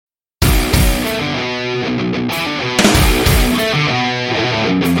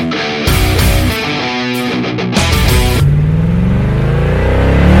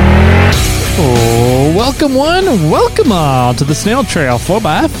Welcome all to the Snail Trail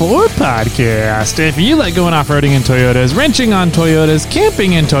 4x4 podcast. If you like going off-roading in Toyotas, wrenching on Toyotas,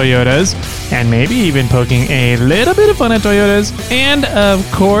 camping in Toyotas, and maybe even poking a little bit of fun at Toyotas, and of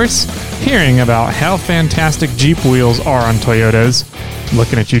course, hearing about how fantastic Jeep wheels are on Toyotas,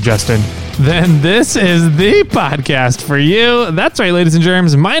 looking at you, Justin, then this is the podcast for you. That's right, ladies and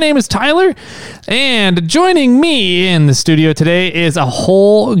germs. My name is Tyler, and joining me in the studio today is a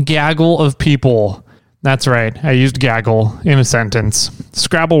whole gaggle of people. That's right. I used gaggle in a sentence.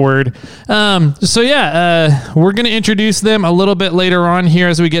 Scrabble word. We're going to introduce them a little bit later on here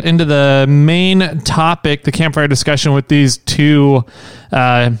as we get into the main topic, the campfire discussion with these two,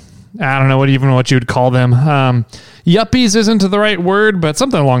 I don't know what you would call them. Yuppies isn't the right word, but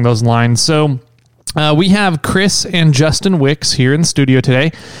something along those lines. So we have Chris and Justin Wicks here in the studio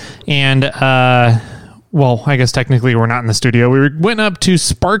today. And, I guess technically we're not in the studio. We went up to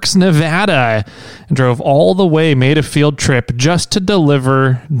Sparks, Nevada, and drove all the way, made a field trip just to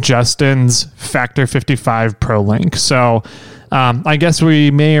deliver Justin's Factor 55 Pro Link. So I guess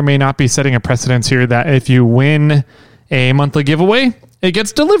we may or may not be setting a precedence here that if you win a monthly giveaway, it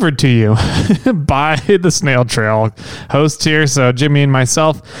gets delivered to you by the Snail Trail hosts here. So Jimmy and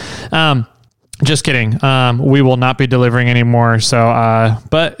myself, just kidding. We will not be delivering anymore. So,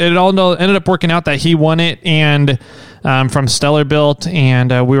 but it all ended up working out that he won it and from Stellar Built, and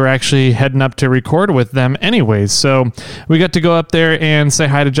we were actually heading up to record with them anyways. So we got to go up there and say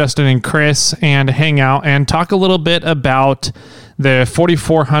hi to Justin and Chris and hang out and talk a little bit about the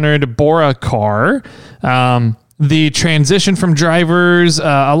 4400 Bora car. The transition from drivers,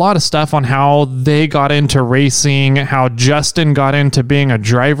 a lot of stuff on how they got into racing, how Justin got into being a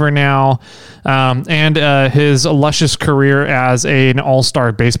driver now, and his luscious career as an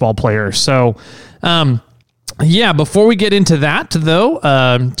all-star baseball player. So, before we get into that, though,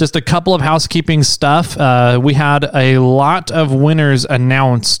 just a couple of housekeeping stuff. We had a lot of winners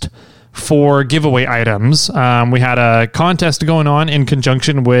announced for giveaway items. We had a contest going on in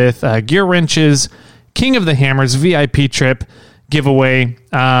conjunction with Gear Wrench's King of the Hammers VIP trip giveaway.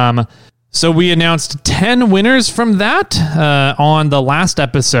 So we announced 10 winners from that on the last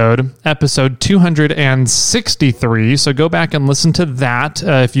episode 263. So go back and listen to that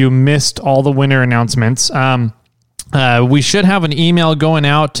if you missed all the winner announcements. We should have an email going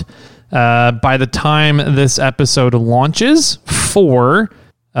out by the time this episode launches for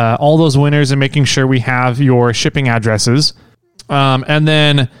all those winners and making sure we have your shipping addresses. And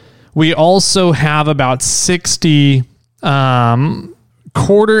then we also have about 60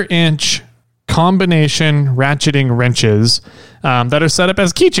 quarter-inch combination ratcheting wrenches that are set up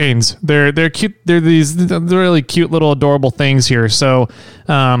as keychains. They're cute. They're these really cute little adorable things here. So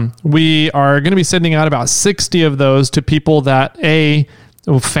we are going to be sending out about 60 of those to people that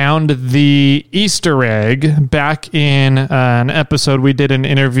found the Easter egg back in an episode. We did an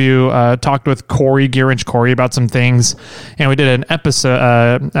interview, talked with Corey, Gear Wrench Corey, about some things, and we did an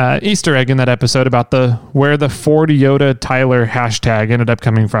episode, Easter egg in that episode about where the Ford Yoda Tyler hashtag ended up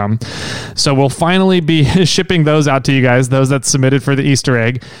coming from. So we'll finally be shipping those out to you guys, those that submitted for the Easter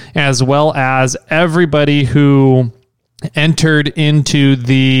egg, as well as everybody who entered into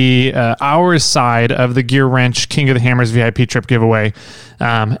the our side of the Gear Wrench King of the Hammers VIP trip giveaway.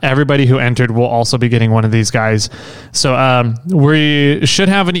 Everybody who entered will also be getting one of these guys. So we should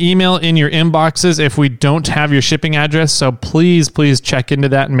have an email in your inboxes if we don't have your shipping address. So please check into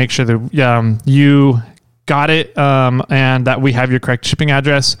that and make sure that you got it and that we have your correct shipping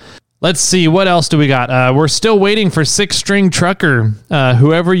address. Let's see, what else do we got? We're still waiting for Six String Trucker.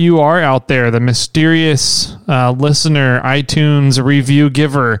 Whoever you are out there, the mysterious listener, iTunes review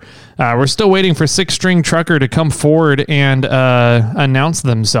giver, we're still waiting for Six String Trucker to come forward and announce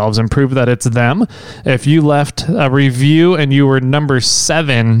themselves and prove that it's them. If you left a review and you were number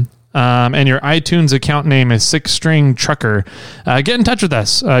 7, and your iTunes account name is Six String Trucker, get in touch with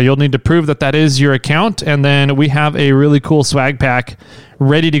us. You'll need to prove that is your account, and then we have a really cool swag pack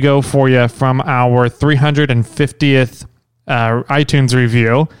ready to go for you from our 350th iTunes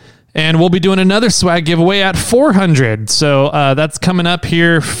review. And we'll be doing another swag giveaway at 400. So that's coming up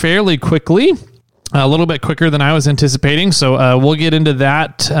here fairly quickly. A little bit quicker than I was anticipating. So we'll get into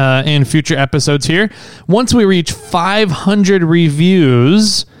that in future episodes here. Once we reach 500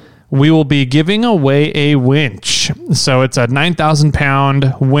 reviews, we will be giving away a winch. So it's a 9,000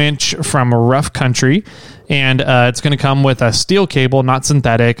 pound winch from Rough Country, and it's going to come with a steel cable, not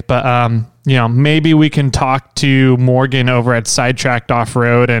synthetic, but maybe we can talk to Morgan over at Sidetracked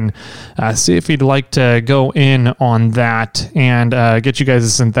Off-Road and see if he'd like to go in on that and get you guys a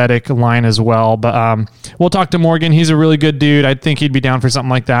synthetic line as well. But we'll talk to Morgan. He's a really good dude. I think he'd be down for something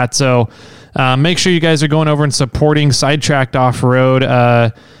like that. So make sure you guys are going over and supporting Sidetracked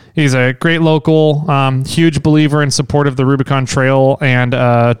Off-Road. He's a great local, huge believer and support of the Rubicon Trail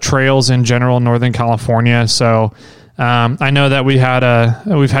and trails in general in Northern California. So I know that we've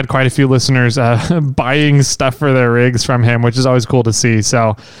had quite a few listeners buying stuff for their rigs from him, which is always cool to see.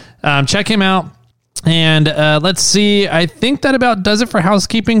 So check him out. And let's see. I think that about does it for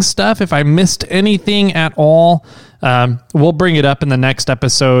housekeeping stuff. If I missed anything at all, we'll bring it up in the next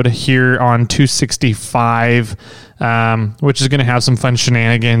episode here on 265, which is going to have some fun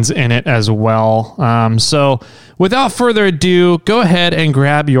shenanigans in it as well. So without further ado, go ahead and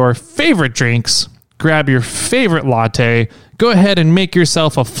grab your favorite drinks. Grab your favorite latte, go ahead and make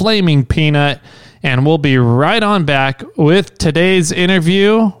yourself a flaming peanut, and we'll be right on back with today's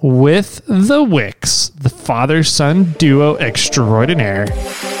interview with the Wicks, the father-son duo extraordinaire.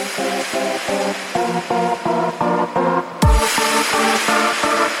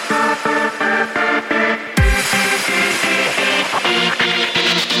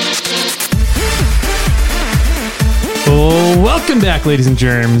 Welcome back, ladies and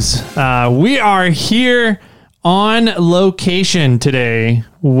germs. We are here on location today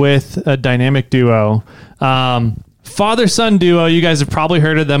with a dynamic duo. Father-son duo, you guys have probably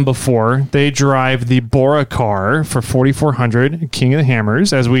heard of them before. They drive the Bora car for 4,400, King of the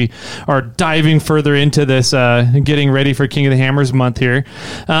Hammers, as we are diving further into this, getting ready for King of the Hammers month here.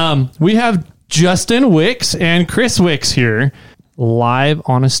 We have Justin Wicks and Chris Wicks here live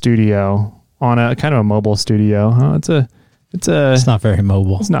on a studio, on a kind of a mobile studio. It's not very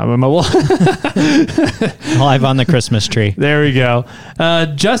mobile. It's not mobile. Live on the Christmas tree. There we go.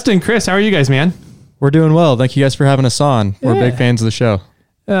 Justin, Chris, how are you guys, man? We're doing well. Thank you guys for having us on. We're big fans of the show.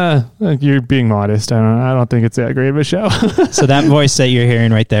 You're being modest. I don't think it's that great of a show. So that voice that you're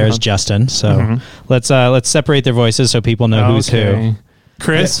hearing right there is Justin. So let's separate their voices so people know who's who.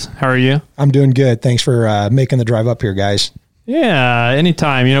 Chris, how are you? I'm doing good. Thanks for making the drive up here, guys. Yeah,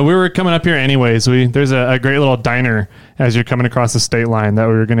 anytime. We were coming up here anyways. There's a great little diner as you're coming across the state line that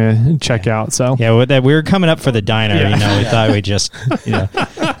we were going to check out. So yeah, we were coming up for the diner. Yeah. We thought we'd just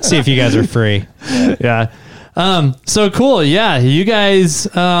see if you guys are free. Yeah. So cool. Yeah, you guys.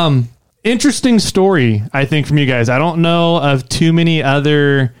 Interesting story, I think, from you guys. I don't know of too many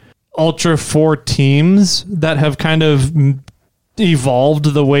other Ultra 4 teams that have kind of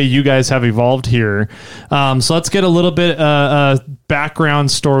evolved the way you guys have evolved here. So let's get a little bit background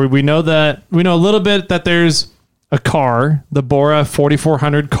story. We know a little bit that there's a car, the Bora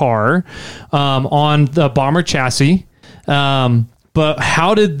 4400 car, on the Bomber chassis. But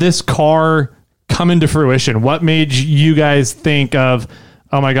how did this car come into fruition? What made you guys think of,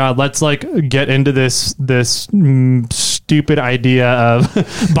 oh my God, let's get into this stupid idea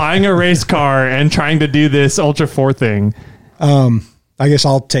of buying a race car and trying to do this Ultra 4 thing? I guess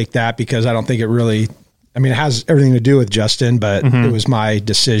I'll take that because I don't think it has everything to do with Justin, but it was my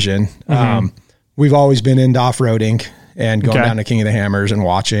decision. We've always been into off-roading and going down to King of the Hammers and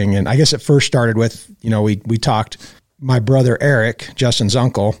watching. And I guess it first started with, we talked, my brother, Eric, Justin's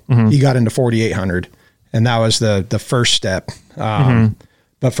uncle, he got into 4,800 and that was the first step.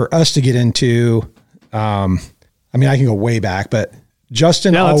 But for us to get into, I can go way back, but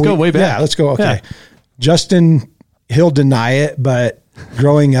Justin, let's go way back. Yeah, let's go. Okay. Yeah. Justin, he'll deny it, but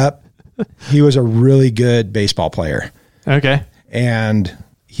growing up, he was a really good baseball player. Okay. And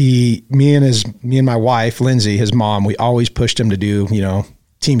me and my wife, Lindsay, his mom, we always pushed him to do,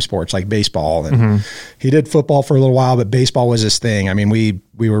 team sports like baseball. And he did football for a little while, but baseball was his thing. I mean, we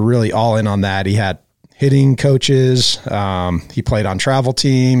were really all in on that. He had hitting coaches. He played on travel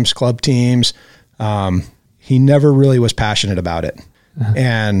teams, club teams. He never really was passionate about it.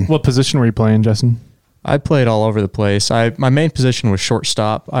 And what position were you playing, Justin? I played all over the place. My main position was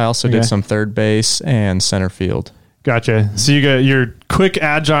shortstop. I also did some third base and center field. Gotcha. So you're quick,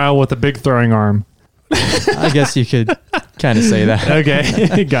 agile with a big throwing arm. I guess you could kind of say that.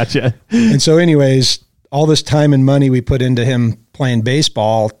 Okay. Gotcha. And so anyways, all this time and money we put into him playing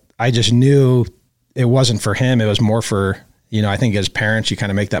baseball, I just knew it wasn't for him. It was more for, I think as parents, you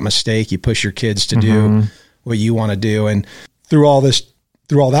kind of make that mistake. You push your kids to do what you want to do. And through all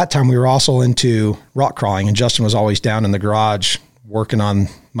that time, we were also into rock crawling, and Justin was always down in the garage working on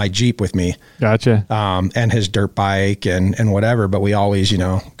my Jeep with me. Gotcha. And his dirt bike and whatever, but we always,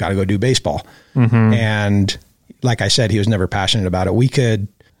 got to go do baseball. And like I said, he was never passionate about it. We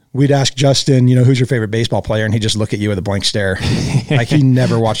we'd ask Justin, who's your favorite baseball player? And he'd just look at you with a blank stare. Like he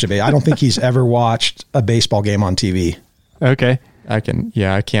never watched I don't think he's ever watched a baseball game on TV. Okay. I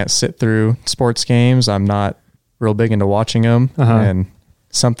can't sit through sports games. I'm not real big into watching them, and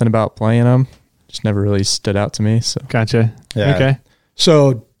something about playing them just never really stood out to me. So gotcha. Yeah. Okay.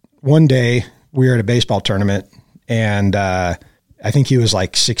 So one day we were at a baseball tournament, and I think he was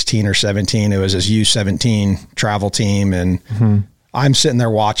like 16 or 17. It was his U17 travel team, and I'm sitting there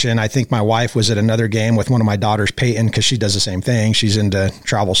watching. I think my wife was at another game with one of my daughters, Peyton, because she does the same thing. She's into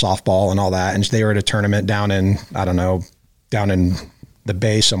travel softball and all that, and they were at a tournament down in the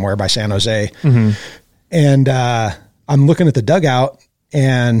Bay somewhere by San Jose. And I'm looking at the dugout,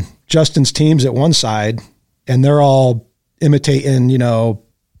 and Justin's team's at one side, and they're all imitating,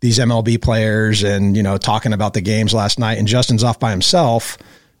 these MLB players and, talking about the games last night. And Justin's off by himself,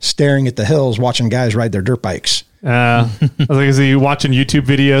 staring at the hills, watching guys ride their dirt bikes. I was like, is he watching YouTube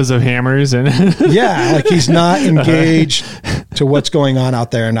videos of hammers? And yeah, like he's not engaged to what's going on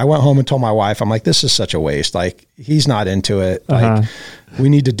out there. And I went home and told my wife, I'm like, this is such a waste. Like, he's not into it. Like, we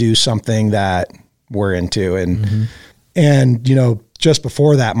need to do something that we're into. And, just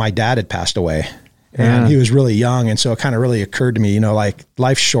before that, my dad had passed away, and he was really young. And so it kind of really occurred to me, like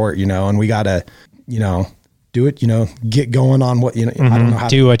life's short, and we got to, do it, get going on what, I don't know how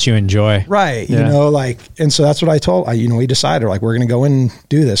do what you enjoy. Right. And so that's what I told, we decided like, we're going to go in and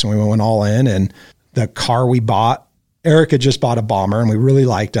do this. And we went all in, and the car we bought, Eric had just bought a Bomber, and we really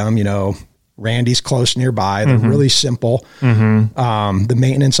liked them. Randy's close nearby. They're really simple. The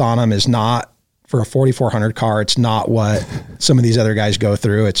maintenance on them is not, for a 4,400 car, it's not what some of these other guys go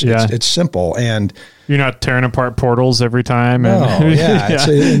through. It's simple, and you're not tearing apart portals every time.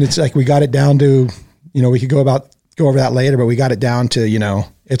 It's like we got it down to, we could go over that later, but we got it down to,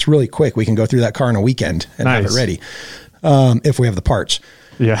 it's really quick. We can go through that car in a weekend and have it ready if we have the parts.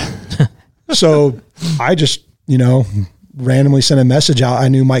 Yeah. So I just, randomly sent a message out. I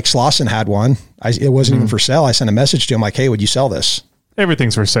knew Mike Slauson had one. It wasn't even for sale. I sent a message to him like, hey, would you sell this?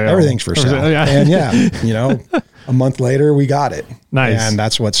 Everything's for sale. Everything's for sale. And a month later we got it. Nice. And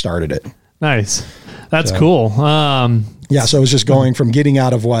that's what started it. Nice. That's cool. So it was just going from getting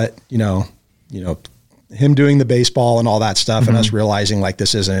out of what, him doing the baseball and all that stuff, and us realizing like,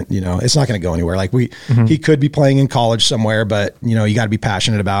 this isn't, it's not going to go anywhere. Like he could be playing in college somewhere, but you got to be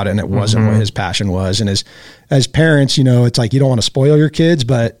passionate about it. And it wasn't what his passion was. And as parents, it's like, you don't want to spoil your kids,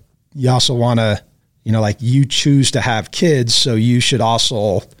 but you also want to, like you choose to have kids, so you should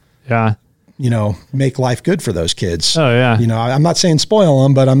also, make life good for those kids. Oh yeah. I'm not saying spoil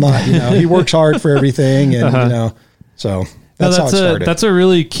them, but I'm not, he works hard for everything, and so that's how it started. That's a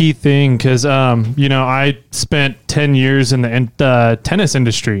really key thing, because I spent 10 years in the tennis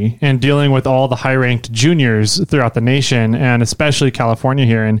industry and dealing with all the high-ranked juniors throughout the nation, and especially California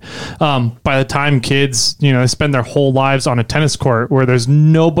here. And by the time kids, spend their whole lives on a tennis court where there's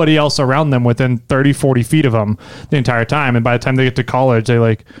nobody else around them within 30, 40 feet of them the entire time. And by the time they get to college,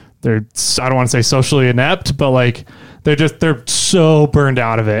 they're, I don't want to say socially inept, but like, they're so burned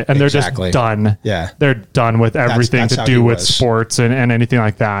out of it, and they're just done. Yeah. They're done with everything to do with sports and anything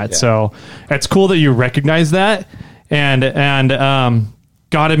like that. Yeah. So it's cool that you recognize that and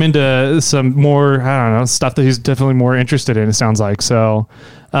got him into some more, I don't know, stuff that he's definitely more interested in, it sounds like. So,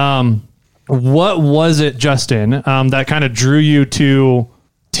 what was it, Justin, that kind of drew you to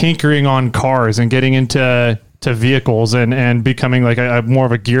tinkering on cars and getting into vehicles and becoming like a more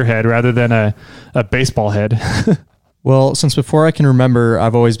of a gearhead rather than a baseball head? Well, since before I can remember,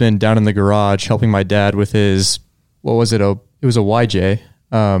 I've always been down in the garage helping my dad with his, what was it? It was a YJ.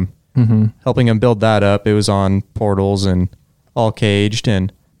 Helping him build that up. It was on portals and all caged,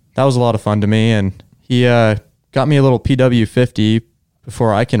 and that was a lot of fun to me. And he got me a little PW50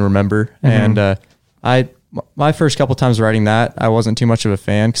 before I can remember. And my first couple times riding that, I wasn't too much of a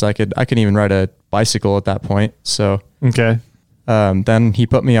fan because I couldn't even ride a bicycle at that point. So then he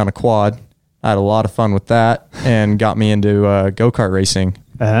put me on a quad. I had a lot of fun with that and got me into go-kart racing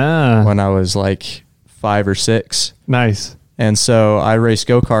when I was like 5 or 6. Nice. And so I raced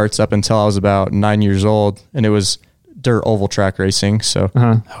go-karts up until I was about 9 years old, and it was dirt oval track racing. So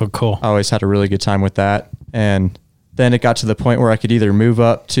oh, cool. I always had a really good time with that. And then it got to the point where I could either move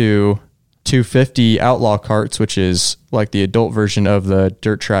up to 250 outlaw carts, which is like the adult version of the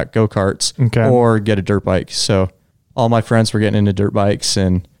dirt track go-karts, or get a dirt bike. So all my friends were getting into dirt bikes,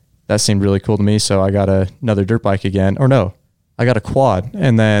 and that seemed really cool to me. So I got another dirt bike again, or no, I got a quad.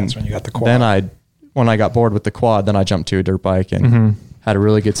 And then that's when you got the quad. Then when I got bored with the quad, then I jumped to a dirt bike and had a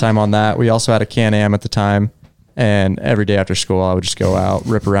really good time on that. We also had a Can-Am at the time, and every day after school, I would just go out,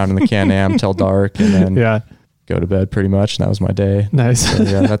 rip around in the Can-Am till dark, and then go go to bed pretty much, and that was my day. Nice. So,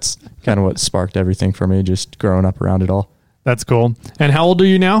 yeah, that's kind of what sparked everything for me, just growing up around it all. That's cool. And how old are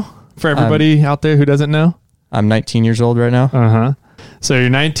you now? For everybody out there who doesn't know? I'm 19 years old right now. Uh-huh. So you're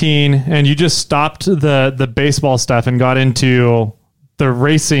 19, and you just stopped the baseball stuff and got into the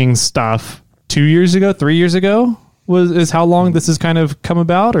racing stuff 2 years ago, 3 years ago? Is how long this has kind of come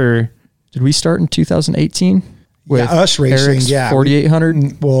about, or did we start in 2018 with us racing? Eric's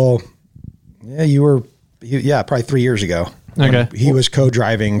 4800? Well, yeah, you were, probably 3 years ago. Okay, he was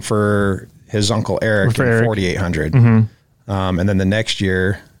co-driving for his uncle Eric in 4800, and then the next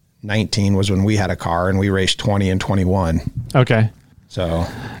year, 19 was when we had a car and we raced 20 and 21. Okay, so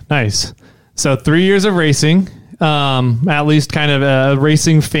nice. So 3 years of racing. At least kind of a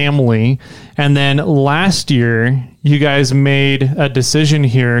racing family. And then last year, you guys made a decision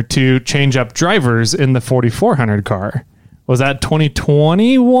here to change up drivers in the 4400 car. Was that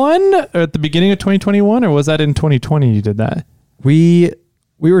 2021 or at the beginning of 2021, or was that in 2020 you did that? We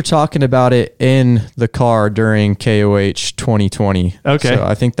were talking about it in the car during KOH 2020. Okay. So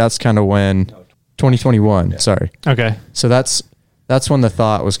I think that's kind of when 2021. Yeah. Sorry. Okay. So that's when the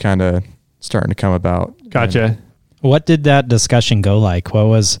thought was kind of starting to come about. Gotcha. What did that discussion go like? What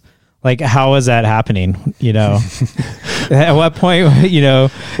was how was that happening? You know, at what point,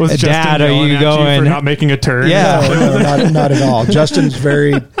 was Dad, are you going for not making a turn? Yeah, no, not at all. Justin's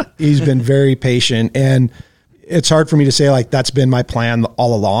he's been very patient, and it's hard for me to say that's been my plan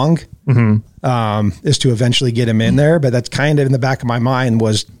all along, is to eventually get him in there. But that's kind of in the back of my mind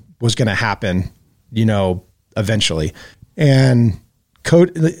was going to happen, eventually. And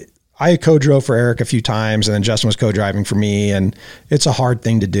I co-drove for Eric a few times, and then Justin was co-driving for me, and it's a hard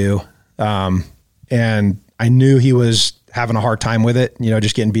thing to do. And I knew he was having a hard time with it,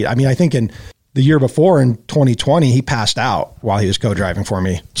 just getting beat. I mean, I think in the year before, in 2020, he passed out while he was co-driving for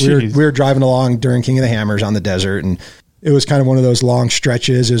me. We were driving along during King of the Hammers on the desert, and it was kind of one of those long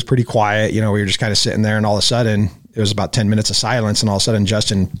stretches. It was pretty quiet. We were just kind of sitting there, and all of a sudden, it was about 10 minutes of silence, and all of a sudden,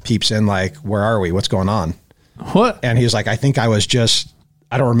 Justin peeps in where are we? What's going on? What? And he was like, I think I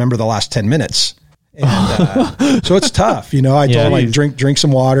don't remember the last 10 minutes. And so it's tough. I told him drink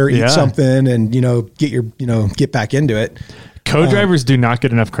some water, eat something, and, get back into it. Co-drivers do not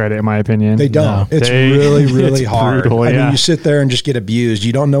get enough credit, in my opinion. They don't. No. It's really hard. Brutal, I mean, you sit there and just get abused.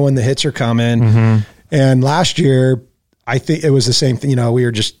 You don't know when the hits are coming. And last year, I think it was the same thing. I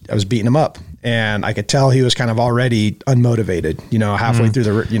was beating him up, and I could tell he was kind of already unmotivated, halfway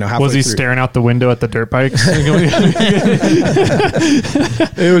through was he staring out the window at the dirt bikes?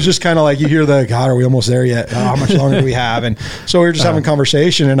 It was just kind of you hear God, are we almost there yet? How much longer do we have? And so we were just having a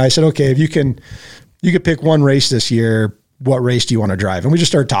conversation, and I said, okay, if you could pick one race this year, what race do you want to drive? And we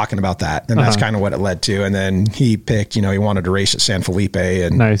just started talking about that, and that's kind of what it led to. And then he picked, he wanted to race at San Felipe,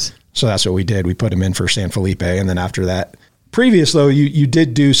 and nice. So that's what we did. We put him in for San Felipe. And then after that, previous though, you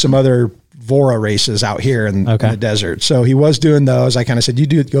did do some other Vora races out here in the desert. So he was doing those. I kind of said,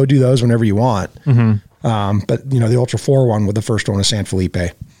 go do those whenever you want. But the Ultra 4 one with the first one was San Felipe.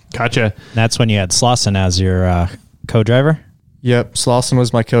 Gotcha. That's when you had Slauson as your co-driver? Yep. Slauson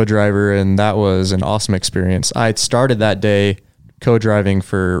was my co-driver, and that was an awesome experience. I had started that day co-driving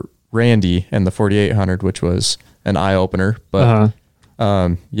for Randy and the 4800, which was an eye opener, but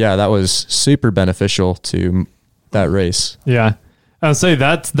that was super beneficial to that race. Yeah. I'll say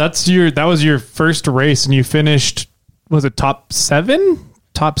that was your first race, and you finished, was it top 7?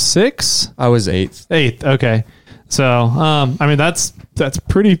 Top 6? I was 8th. 8th. Okay. So, I mean, that's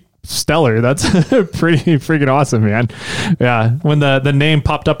pretty stellar. That's pretty freaking awesome, man. Yeah. When the name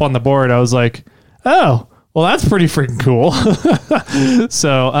popped up on the board, I was like, oh, well, that's pretty freaking cool.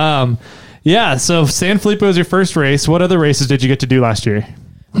 So, so San Felipe was your first race. What other races did you get to do last year?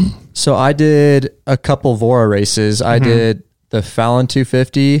 So I did a couple Vora races. I did the Fallon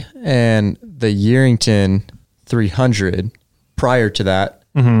 250 and the Yerington 300 prior to that.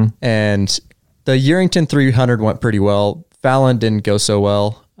 And the Yerington 300 went pretty well. Fallon didn't go so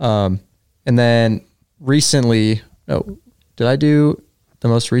well. And then recently, did I do the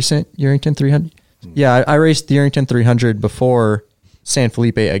most recent Yerington 300? Yeah, I raced the Yerington 300 before San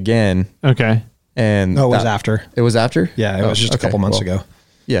Felipe again. Okay. And it was after. It was after? Yeah, it was just a couple months ago.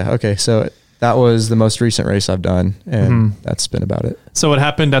 Yeah, okay. So that was the most recent race I've done, and that's been about it. So what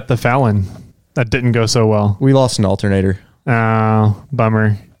happened at the Fallon that didn't go so well? We lost an alternator. Oh,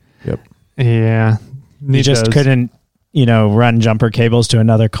 bummer. Yep. Yeah. You just couldn't, run jumper cables to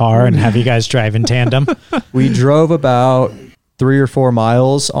another car and have you guys drive in tandem? We drove about 3 or 4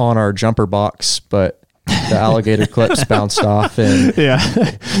 miles on our jumper box, but the alligator clips bounced off and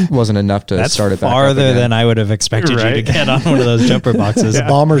wasn't enough to That's start it back farther up again. than I would have expected you to get on one of those jumper boxes. The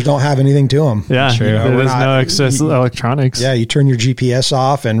Bombers don't have anything to them. Yeah, True. there's no excess electronics. Yeah, you turn your GPS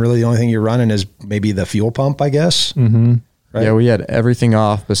off, and really the only thing you're running is maybe the fuel pump, I guess. Mm-hmm. Right? Yeah, we had everything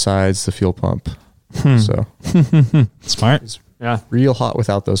off besides the fuel pump. So Smart. Yeah. real hot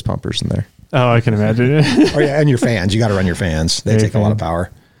without those pumpers in there. Oh, I can imagine. Oh, yeah, and your fans. You got to run your fans. They take a lot of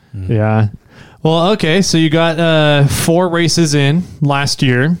power. Yeah. Well, okay. So you got 4 races in last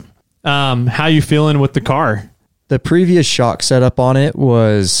year. How you feeling with the car? The previous shock setup on it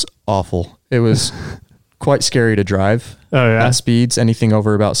was awful. It was quite scary to drive. Oh, yeah. At speeds, anything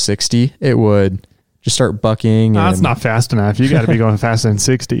over about 60, it would just start bucking. That's and not fast enough. You got to be going faster than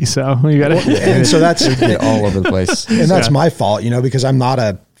 60. So you got to. And so that's get all over the place. and that's my fault, because I'm not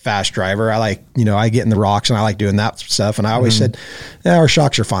a fast driver. I like, I get in the rocks and I like doing that stuff. And I always said, our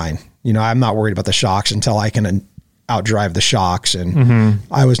shocks are fine. I'm not worried about the shocks until I can outdrive the shocks. And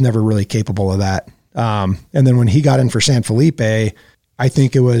I was never really capable of that. And then when he got in for San Felipe, I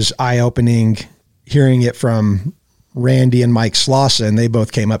think it was eye-opening hearing it from Randy and Mike Slauson. They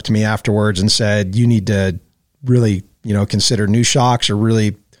both came up to me afterwards and said, you need to really, consider new shocks or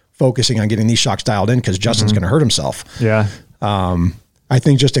really focusing on getting these shocks dialed in because Justin's going to hurt himself. Yeah. I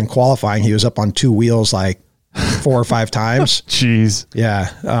think just in qualifying, he was up on 2 wheels like 4 or 5 times. Jeez. Yeah.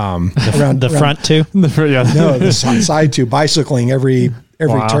 Around the front too? Yeah. No, the side 2, bicycling every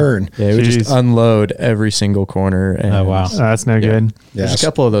Wow. turn. Yeah, it would just Jeez. unload every single corner. And Oh, wow. That's no good. Yeah. There's a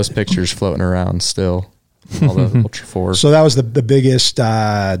couple of those pictures floating around still. All the Ultra 4. So that was the biggest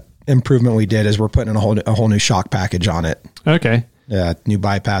improvement we did is we're putting in a whole new shock package on it. Okay. Yeah, new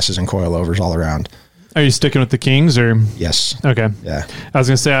bypasses and coilovers all around. Are you sticking with the Kings or? Yes. Okay. Yeah. I was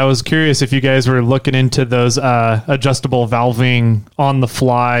going to say, I was curious if you guys were looking into those adjustable valving on the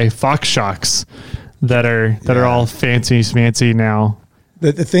fly Fox shocks that are all fancy smancy now.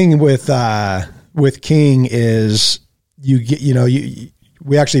 The thing with King is you get,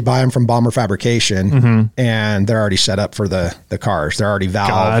 we actually buy them from Bomber Fabrication and they're already set up for the cars. They're already valved.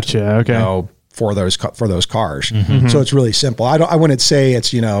 Gotcha. Okay. For those cars. So it's really simple. I wouldn't say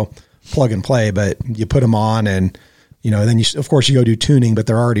it's, plug and play, but you put them on and, then you, of course you go do tuning, but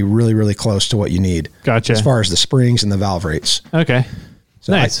they're already really, really close to what you need. Gotcha. As far as the springs and the valve rates. Okay.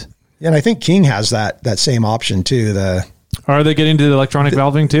 So Nice. And I think King has that same option too. Are they getting to the electronic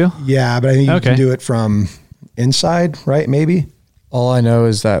valving too? Yeah, but I think you Okay. can do it from inside, right? Maybe. All I know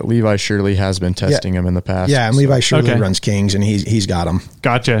is that Levi Shirley has been testing them in the past. Yeah, and Levi Shirley Okay. runs Kings, and he's got them.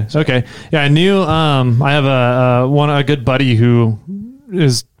 Gotcha. Okay. Yeah, I knew. I have a good buddy who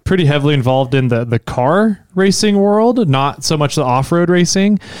is pretty heavily involved in the car racing world, not so much the off road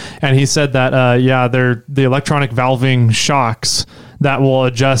racing. And he said that they're the electronic valving shocks that will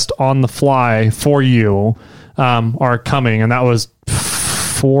adjust on the fly for you are coming, and that was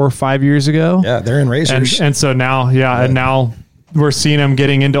 4 or 5 years ago. Yeah, they're in racers. And so now, and now we're seeing them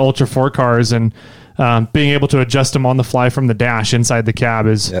getting into Ultra 4 cars and being able to adjust them on the fly from the dash inside the cab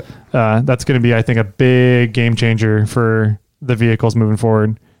is that's going to be, I think, a big game changer for the vehicles moving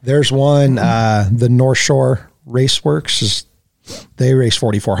forward. There's one, the North Shore Raceworks. They race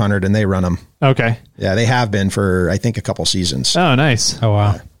 4,400 and they run them. Okay. Yeah, they have been for, I think, a couple seasons. Oh, nice. Oh,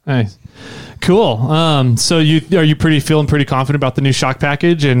 wow. Nice. Cool. So are you feeling pretty confident about the new shock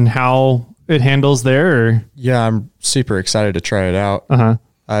package and how it handles there? Or? Yeah, I'm super excited to try it out. Uh-huh.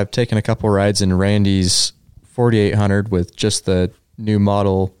 I've taken a couple rides in Randy's 4800 with just the new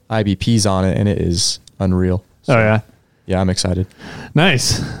model IBPs on it, and it is unreal. So, Oh, yeah. Yeah, I'm excited.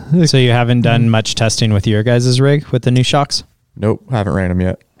 Nice. So you haven't done much testing with your guys' rig with the new shocks? Nope, haven't ran them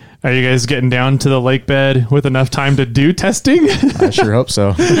yet. Are you guys getting down to the lake bed with enough time to do testing? I sure hope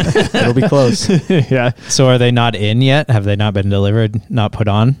so. It'll be close. Yeah. So are they not in yet? Have they not been delivered, not put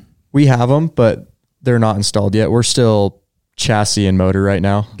on? We have them, but they're not installed yet. We're still chassis and motor right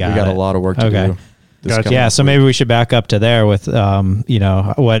now. We got it. a lot of work to Okay. do. this Gotcha. coming Yeah, up so week. maybe we should back up to there with,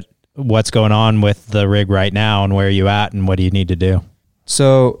 what's going on with the rig right now and where are you at and what do you need to do?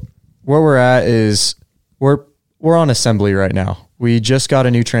 So where we're at is we're on assembly right now. We just got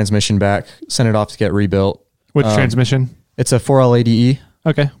a new transmission back, sent it off to get rebuilt. Which transmission? It's a 4L80E.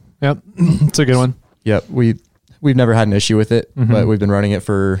 Okay. Yep. It's a good one. Yep, we've never had an issue with it, but we've been running it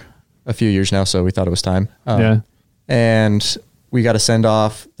for a few years now, so we thought it was time. Yeah. And we got to send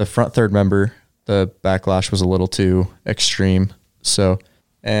off the front third member. The backlash was a little too extreme. So,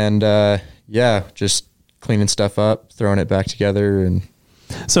 and just cleaning stuff up, throwing it back together. And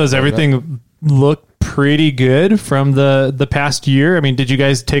So does everything look pretty good from the past year? I mean, did you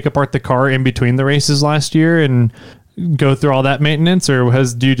guys take apart the car in between the races last year and go through all that maintenance, or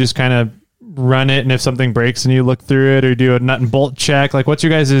do you just kind of run it, and if something breaks and you look through it, or do a nut and bolt check? Like, what's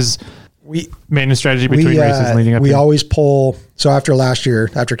your guys' maintenance strategy between races and leading up? We always pull. So after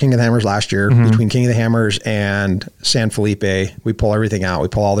King of the Hammers last year, between King of the Hammers and San Felipe, we pull everything out. We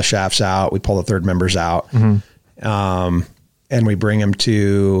pull all the shafts out. We pull the third members out. And we bring him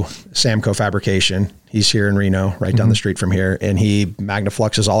to Samco Fabrication. He's here in Reno, right down the street from here. And he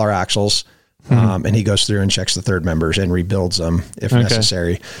magnafluxes all our axles. And he goes through and checks the third members and rebuilds them if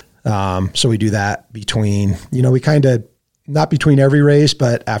necessary. So we do that between, we kind of, not between every race,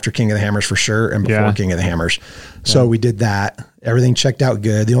 but after King of the Hammers for sure, and before King of the Hammers. So we did that. Everything checked out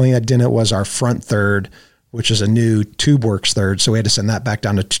good. The only thing that didn't was our front third, which is a new TubeWorks third. So we had to send that back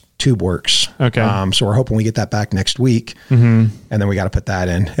down to TubeWorks. Okay. So we're hoping we get that back next week. And then we got to put that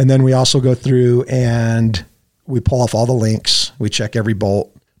in. And then we also go through and we pull off all the links. We check every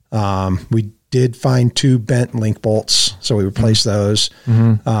bolt. We did find 2 bent link bolts, so we replaced those.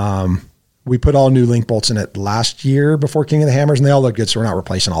 We put all new link bolts in it last year before King of the Hammers, and they all look good, so we're not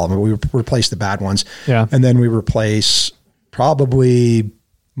replacing all of them. We replaced the bad ones. Yeah. And then we replace probably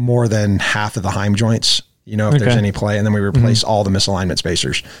more than half of the Heim joints, if there's any play. And then we replace all the misalignment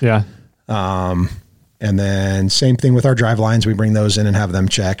spacers. Yeah. And then same thing with our drive lines. We bring those in and have them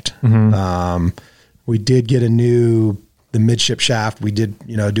checked. We did get the midship shaft. We did,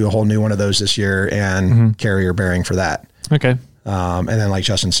 do a whole new one of those this year, and carrier bearing for that. Okay. And then like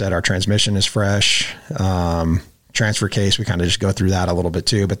Justin said, our transmission is fresh. Transfer case, we kind of just go through that a little bit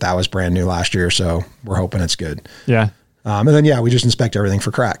too, but that was brand new last year. So we're hoping it's good. Yeah. And then, we just inspect everything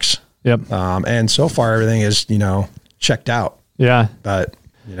for cracks. Yep. And so far everything is, checked out. Yeah. But,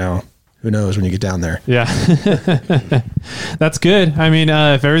 who knows when you get down there. Yeah. That's good. I mean,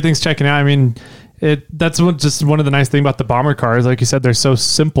 if everything's checking out, that's just one of the nice things about the bomber cars. Like you said, they're so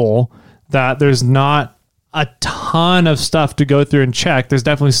simple that there's not a ton of stuff to go through and check. There's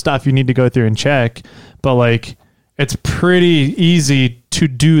definitely stuff you need to go through and check, but like, it's pretty easy to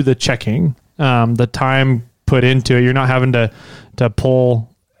do the checking. The time put into it, you're not having to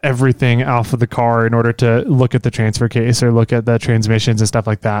pull everything off of the car in order to look at the transfer case or look at the transmissions and stuff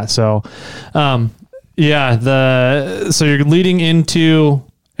like that. So, so you're leading into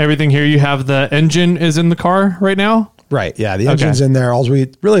everything here. You have the engine is in the car right now? Right. Yeah. The engine's in there. All we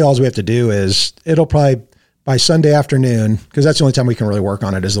have to do is it'll probably by Sunday afternoon, because that's the only time we can really work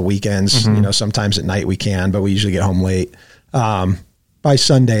on it is the weekends. Sometimes at night we can, but we usually get home late. By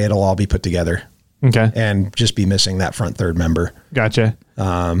Sunday, it'll all be put together. Okay. And just be missing that front third member. Gotcha. You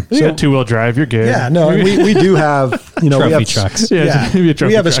got 2-wheel drive. You're good. Yeah. No, we do have, trophy trucks.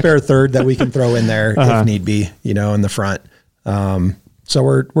 We have a spare third that we can throw in there if need be, in the front. So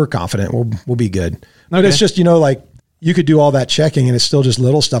we're confident we'll be good. But it's just, like you could do all that checking and it's still just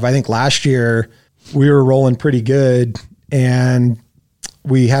little stuff. I think last year we were rolling pretty good and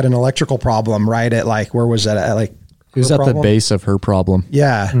we had an electrical problem right at where was that at it was at the base of her problem.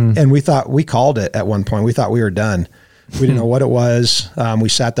 Yeah. And we called it at one point. We thought we were done. We didn't know what it was. We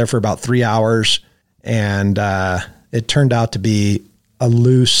sat there for about 3 hours and it turned out to be a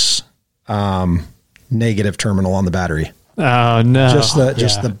loose negative terminal on the battery. Oh no! Just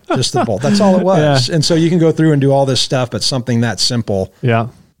the bolt. That's all it was. Yeah. And so you can go through and do all this stuff, but something that simple,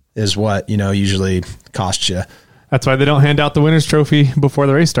 is what usually costs you. That's why they don't hand out the winner's trophy before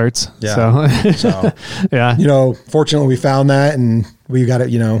the race starts. Yeah. So yeah. Fortunately, we found that, and we got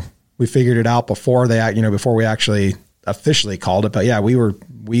it. We figured it out before before we actually officially called it. But yeah,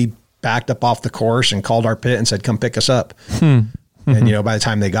 we backed up off the course and called our pit and said, "Come pick us up." And, by the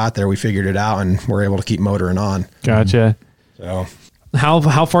time they got there, we figured it out and we're able to keep motoring on. Gotcha. So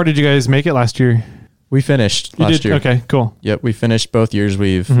how far did you guys make it last year? We finished last year. Okay, cool. Yep. We finished both years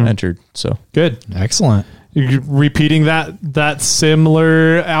we've entered. So good. Excellent. You're repeating that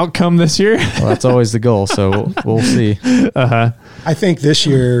similar outcome this year? Well, that's always the goal. So we'll see. I think this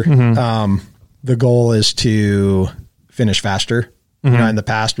year, the goal is to finish faster. In the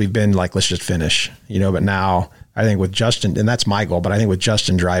past we've been like, let's just finish, but now I think with Justin, and that's my goal, but I think with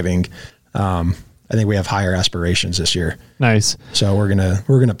Justin driving, I think we have higher aspirations this year. Nice. So we're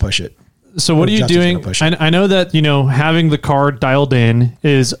going to push it. So what are you doing? I know that, having the car dialed in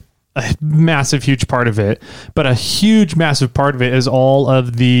is a massive, huge part of it, but a huge, massive part of it is all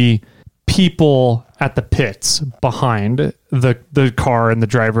of the people at the pits behind the car and the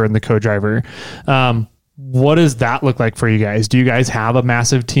driver and the co-driver. What does that look like for you guys? Do you guys have a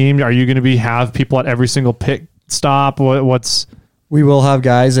massive team? Are you going to have people at every single pit stop? We will have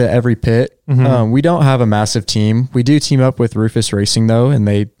guys at every pit. We don't have a massive team. We do team up with Rufus Racing though, and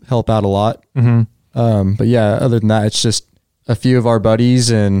they help out a lot. But yeah, other than that, it's just a few of our buddies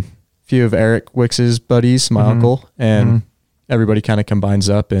and a few of Eric Wicks's buddies, my uncle, and everybody kind of combines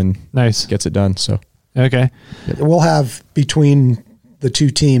up and nice gets it done. So, okay. We'll have between the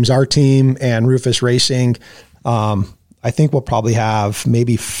two teams, our team and Rufus Racing, I think we'll probably have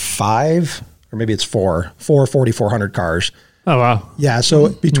maybe 5 or maybe it's 4 4,400 cars. Oh, wow. Yeah. So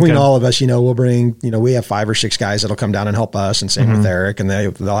between all of us, we'll bring, we have 5 or 6 guys that'll come down and help us, and same with Eric, and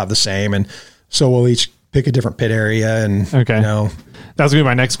they'll have the same. And so we'll each pick a different pit area. And, that was going to be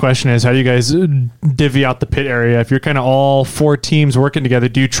my next question is, how do you guys divvy out the pit area? If you're kind of all 4 teams working together,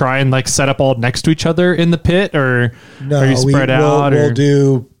 do you try and like set up all next to each other in the pit, or are you spread out?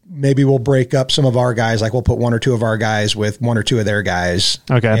 Maybe we'll break up some of our guys. Like we'll put 1 or 2 of our guys with 1 or 2 of their guys.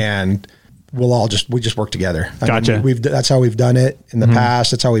 Okay. And we just work together. Gotcha. I mean, that's how we've done it in the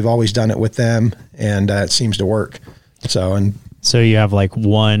past. That's how we've always done it with them. And it seems to work. So you have like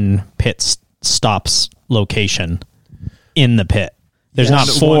one pit stops location in the pit. There's not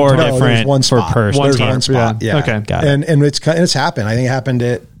 4 different one spot. per There's team. one spot. Yeah. Okay. Got it. And it's happened. I think it happened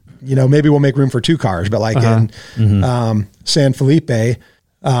at, maybe we'll make room for 2 cars, but like in San Felipe,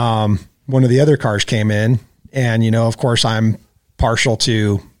 one of the other cars came in, and, of course I'm partial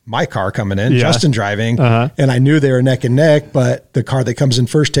to my car coming in, Justin driving, and I knew they were neck and neck, but the car that comes in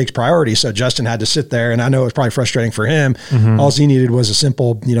first takes priority. So Justin had to sit there, and I know it was probably frustrating for him. All he needed was a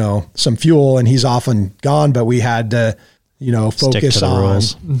simple, some fuel, and he's off and gone, but we had to, focus on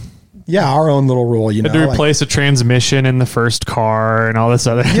rules. Yeah, our own little rule, Had to replace a transmission in the first car and all this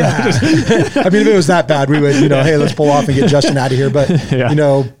other. Yeah. I mean, if it was that bad, we would, hey, let's pull off and get Justin out of here. But,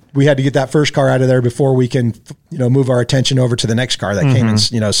 we had to get that first car out of there before we can, move our attention over to the next car that came in,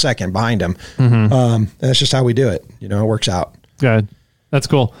 second behind him. And that's just how we do it. It works out. Good. That's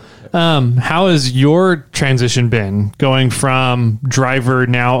cool. How has your transition been going from driver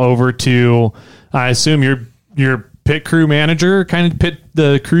now over to, I assume you're pit crew manager, kind of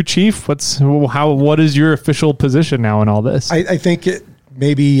the crew chief? What is your official position now in all this? I think it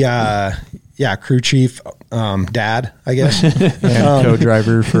maybe, crew chief, dad, I guess.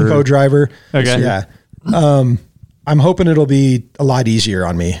 co-driver for co-driver. Okay. Yeah. I'm hoping it'll be a lot easier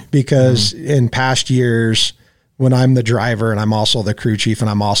on me because in past years when I'm the driver and I'm also the crew chief and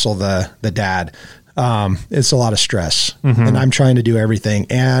I'm also the dad, it's a lot of stress and I'm trying to do everything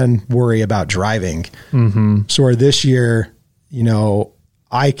and worry about driving. So where this year,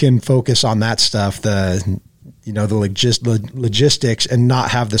 I can focus on that stuff, the logistics, and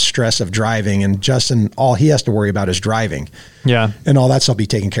not have the stress of driving. And Justin, all he has to worry about is driving. Yeah. And all that's will be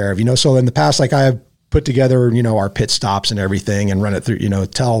taken care of, So in the past, like I have put together, our pit stops and everything and run it through,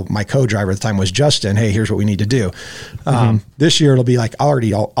 tell my co-driver at the time was Justin, hey, here's what we need to do. This year it'll be like,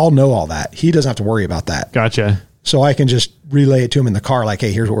 I'll know all that. He doesn't have to worry about that. Gotcha. So I can just relay it to him in the car. Like,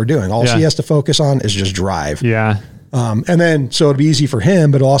 hey, here's what we're doing. All he has to focus on is just drive. Yeah. And then, so it'll be easy for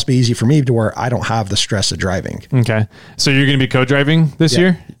him, but it'll also be easy for me to where I don't have the stress of driving. Okay. So you're going to be co-driving this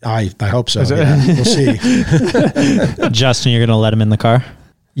year? I hope so. Yeah. We'll see. Justin, you're going to let him in the car?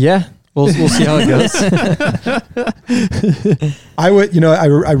 Yeah. We'll see how it goes. I would,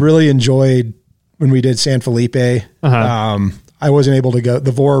 I really enjoyed when we did San Felipe. I wasn't able to go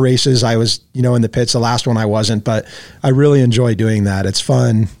the Vora races. I was, in the pits. The last one I wasn't, but I really enjoy doing that. It's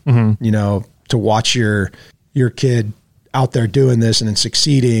fun, to watch your kid out there doing this and then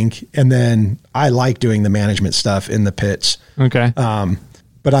succeeding. And then I like doing the management stuff in the pits. Okay.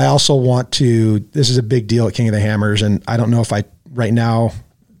 But I also want to, this is a big deal at King of the Hammers. And I don't know if right now,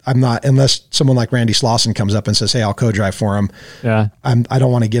 I'm not, unless someone like Randy Slauson comes up and says, hey, I'll co-drive for him. Yeah. I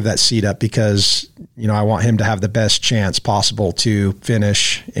don't want to give that seat up because, I want him to have the best chance possible to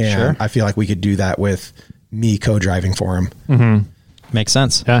finish. And I feel like we could do that with me co-driving for him. Makes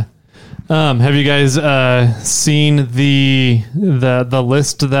sense. Yeah. Have you guys seen the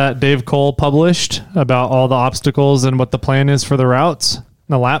list that Dave Cole published about all the obstacles and what the plan is for the routes,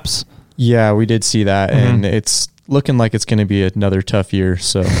 the laps? Yeah, we did see that, and it's looking like it's going to be another tough year.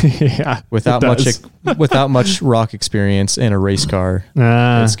 So yeah, without much rock experience in a race car,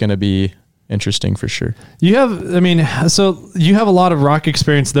 it's going to be interesting for sure. You have a lot of rock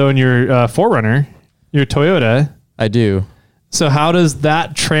experience though in your 4Runner, your Toyota. I do. So how does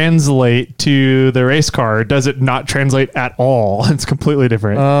that translate to the race car? Does it not translate at all? It's completely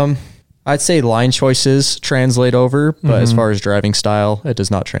different. I'd say line choices translate over, but as far as driving style, it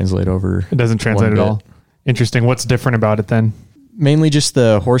does not translate over. It doesn't translate at all. Interesting. What's different about it then? Mainly just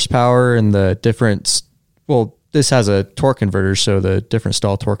the horsepower and the different. Well, this has a torque converter, so the different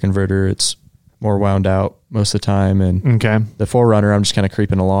stall torque converter, it's more wound out most of the time. And the 4Runner, I'm just kind of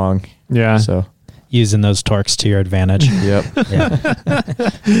creeping along. Yeah. So using those torques to your advantage. Yep.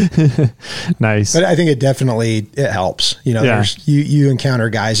 Nice. But I think it helps. You encounter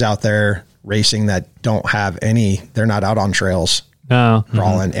guys out there racing that don't have they're not out on trails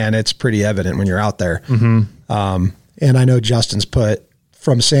crawling. And it's pretty evident when you're out there. And I know Justin's put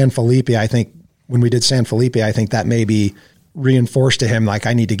from San Felipe, I think when we did San Felipe, I think that maybe reinforced to him, like,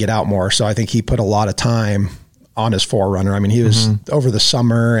 I need to get out more. So I think he put a lot of time on his 4Runner. I mean, he was over the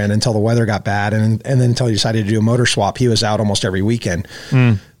summer and until the weather got bad. And then until he decided to do a motor swap, he was out almost every weekend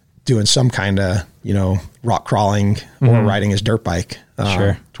doing some kind of, rock crawling or riding his dirt bike.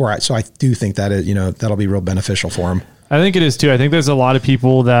 So I do think that that'll be real beneficial for him. I think it is too. I think there's a lot of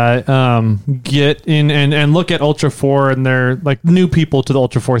people that get in and look at Ultra 4 and they're like new people to the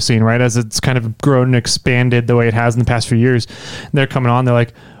Ultra 4 scene, right? As it's kind of grown and expanded the way it has in the past few years. They're coming on, they're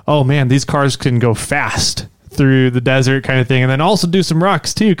like, oh man, these cars can go fast through the desert kind of thing. And then also do some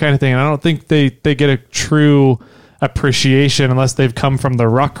rocks too kind of thing. And I don't think they get a true appreciation unless they've come from the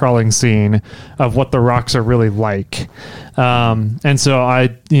rock crawling scene of what the rocks are really like. And so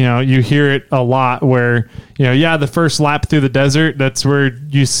you hear it a lot where, the first lap through the desert, that's where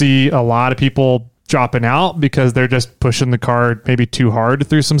you see a lot of people dropping out because they're just pushing the car maybe too hard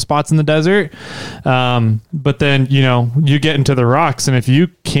through some spots in the desert. But then, you get into the rocks, and if you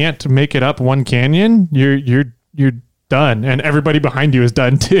can't make it up one canyon, you're done, and everybody behind you is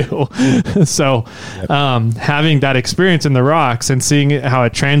done too. So having that experience in the rocks and seeing how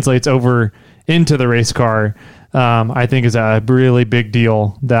it translates over into the race car, I think is a really big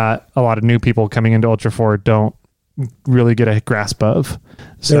deal that a lot of new people coming into Ultra 4 don't really get a grasp of.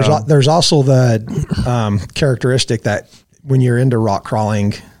 So. There's also the characteristic that when you're into rock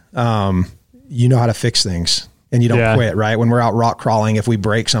crawling, you know how to fix things. And you don't quit, right? When we're out rock crawling, if we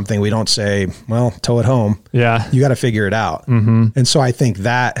break something, we don't say, well, tow it home. Yeah. You got to figure it out. And so I think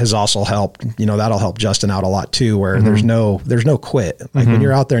that has also helped, that'll help Justin out a lot too, where there's no quit. Like when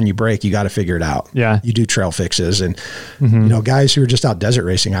you're out there and you break, you got to figure it out. Yeah. You do trail fixes and, guys who are just out desert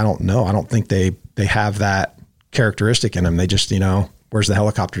racing, I don't know. I don't think they have that characteristic in them. They just, where's the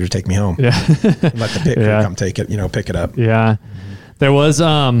helicopter to take me home? Yeah. Let the pit crew come take it, pick it up. Yeah. There was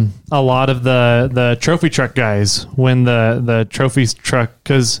a lot of the trophy truck guys when the trophies truck,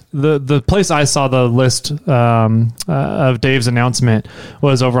 because the place I saw the list of Dave's announcement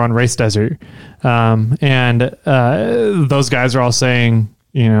was over on Race Desert, and those guys are all saying,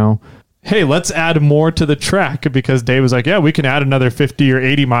 hey, let's add more to the track, because Dave was like, yeah, we can add another 50 or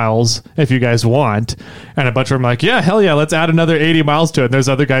 80 miles if you guys want. And a bunch of them like, yeah, hell yeah, let's add another 80 miles to it. And there's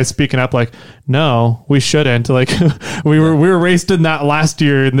other guys speaking up like, no, we shouldn't. Like we were raced in that last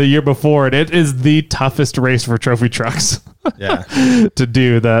year and the year before, and it is the toughest race for trophy trucks. Yeah. To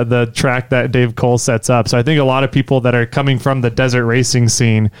do the track that Dave Cole sets up. So I think a lot of people that are coming from the desert racing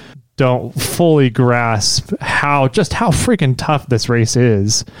scene don't fully grasp how freaking tough this race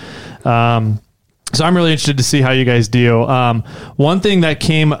is. So I'm really interested to see how you guys do. One thing that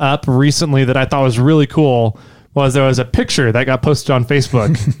came up recently that I thought was really cool was there was a picture that got posted on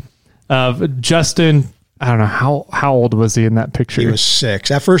Facebook of Justin. I don't know how old was he in that picture? He was 6.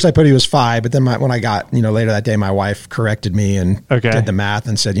 At first I put he was 5, but then when I got, later that day, my wife corrected me and did the math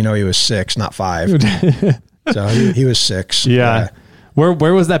and said, he was 6, not 5. So he was 6. Yeah.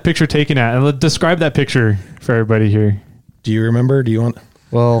 Where was that picture taken at? And describe that picture for everybody here. Do you remember? Do you want?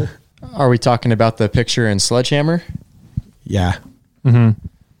 Well, are we talking about the picture in Sledgehammer? Yeah.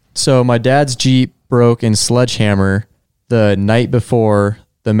 So my dad's Jeep broke in Sledgehammer the night before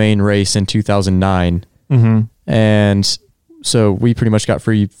the main race in 2009. And so we pretty much got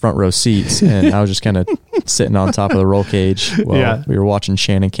free front row seats, and I was just kind of sitting on top of the roll cage while we were watching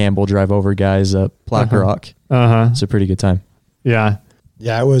Shannon Campbell drive over guys up Black Rock. It's a pretty good time. Yeah.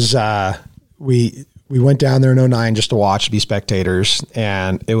 Yeah, it was, we went down there in 2009 just to watch, to be spectators,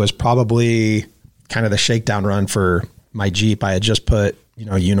 and it was probably kind of the shakedown run for my Jeep. I had just put,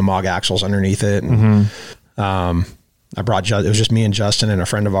 Unimog axles underneath it. And, I brought, it was just me and Justin and a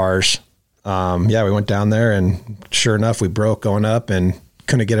friend of ours. We went down there, and sure enough, we broke going up and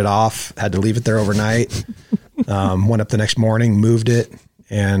couldn't get it off. Had to leave it there overnight. Went up the next morning, moved it,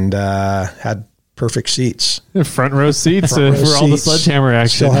 and had perfect seats. Front row seats for all the Sledgehammer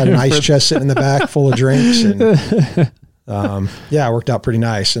action. Still had an ice chest sitting in the back full of drinks. And it worked out pretty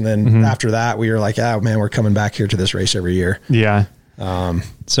nice. And then after that, we were like, man, we're coming back here to this race every year. Yeah.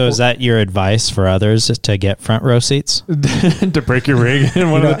 So is that your advice for others, to get front row seats? To break your rig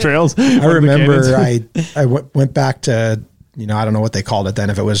in one of the trails? I remember I went back to, I don't know what they called it then,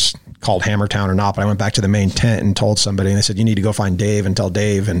 if it was called Hammertown or not, but I went back to the main tent and told somebody, and they said, you need to go find Dave and tell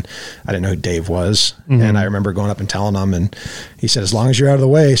Dave. And I didn't know who Dave was. And I remember going up and telling him, and he said, as long as you're out of the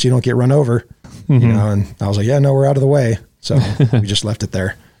way so you don't get run over, and I was like, yeah, no, we're out of the way. So we just left it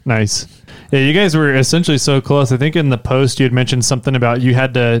there. Nice. Yeah, you guys were essentially so close. I think in the post you had mentioned something about you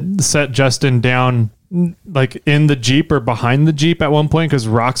had to set Justin down like in the Jeep or behind the Jeep at one point because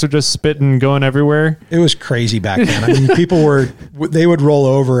rocks are just spitting going everywhere. It was crazy back then. I mean, they would roll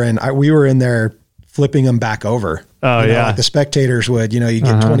over and we were in there flipping them back over. Oh, yeah. Like the spectators would, you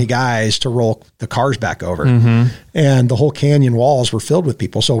get 20 guys to roll the cars back over. And the whole canyon walls were filled with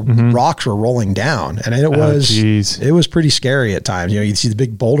people. So rocks were rolling down. And it was pretty scary at times. You'd see the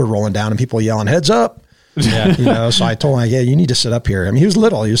big boulder rolling down and people yelling, heads up. Yeah. So I told him, yeah, you need to sit up here. I mean, he was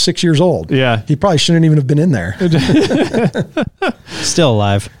little. He was 6 years old. Yeah. He probably shouldn't even have been in there. Still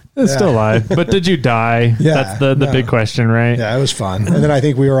alive. Still alive. But did you die? Yeah. That's the big question, right? Yeah, it was fun. And then I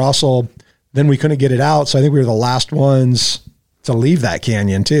think we were also... Then we couldn't get it out. So I think we were the last ones to leave that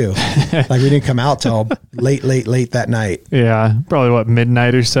canyon too. Like we didn't come out till late that night. Yeah. Probably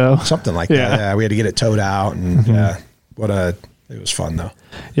midnight or so. Something like that. Yeah. We had to get it towed out and it was fun though.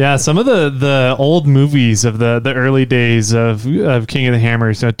 Yeah. Some of the old movies of the early days of King of the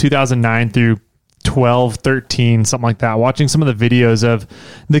Hammers, 2009 through 12, 13, something like that. Watching some of the videos of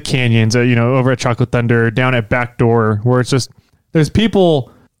the canyons, over at Chocolate Thunder, down at Backdoor, where it's just, there's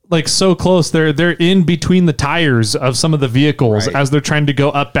people like so close, they're in between the tires of some of the vehicles as they're trying to go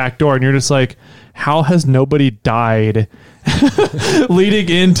up Backdoor, and you're just like, how has nobody died leading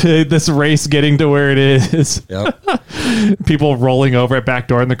into this race getting to where it is? Yep. People rolling over at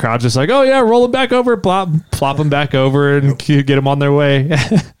Backdoor, and the crowd's just like, oh yeah, roll them back over, plop them back over, and get them on their way.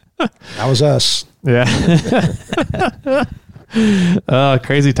 That was us. Yeah.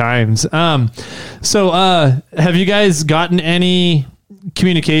 Crazy times. So have you guys gotten any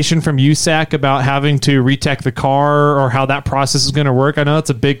communication from USAC about having to retech the car or how that process is going to work? I know it's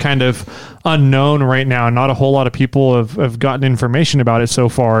a big kind of unknown right now. Not a whole lot of people have gotten information about it so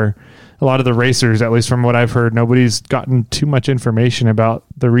far. A lot of the racers, at least from what I've heard, nobody's gotten too much information about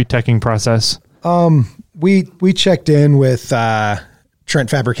the reteching process. We checked in with Trent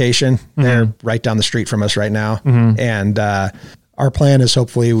Fabrication. They're right down the street from us right now. And our plan is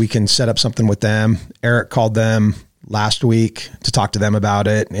hopefully we can set up something with them. Eric called them last week to talk to them about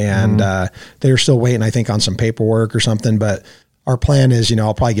it. And they're still waiting, I think, on some paperwork or something. But our plan is,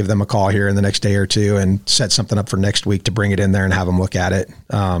 I'll probably give them a call here in the next day or two and set something up for next week to bring it in there and have them look at it.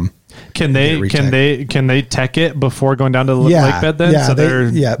 Can they tech it before going down to the lake bed then? Yeah, so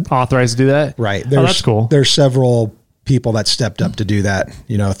they're authorized to do that? Right. That's cool. There's several people that stepped up to do that,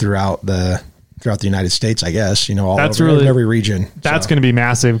 throughout the United States, I guess, all over in every region. That's going to be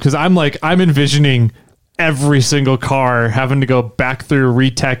massive because I'm envisioning every single car having to go back through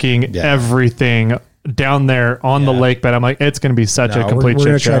reteching everything down there on the lake bed. I'm like, it's going to be such a complete shit show. We're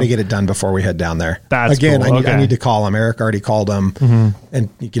going to try to get it done before we head down there. That's again, cool. I need to call him. Eric already called him and,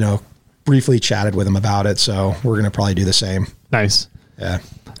 briefly chatted with him about it. So we're going to probably do the same. Nice. Yeah.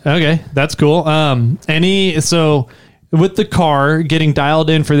 Okay. That's cool. So with the car getting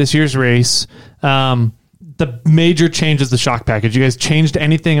dialed in for this year's race, the major change is the shock package. You guys changed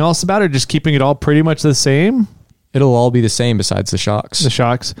anything else about it, or just keeping it all pretty much the same? It'll all be the same besides the shocks. The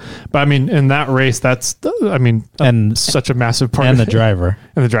shocks. But I mean, in that race, that's such a massive part. And the driver.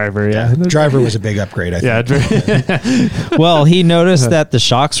 And the driver, yeah. The driver was a big upgrade, I think. Yeah. Well, he noticed that the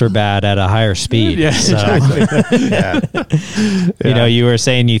shocks were bad at a higher speed. Yeah, so. Exactly. You were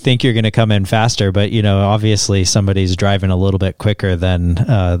saying you think you're going to come in faster, but, obviously somebody's driving a little bit quicker than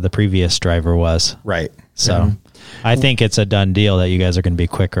the previous driver was. Right. So I think it's a done deal that you guys are going to be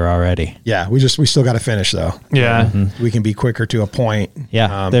quicker already. Yeah, we still got to finish though. Yeah, we can be quicker to a point.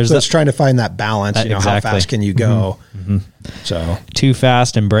 Yeah, so it's trying to find that balance. How fast can you go? So too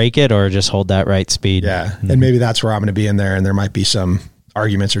fast and break it, or just hold that right speed. Yeah, and maybe that's where I'm going to be in there, and there might be some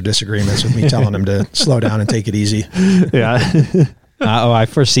arguments or disagreements with me telling them to slow down and take it easy. Yeah. I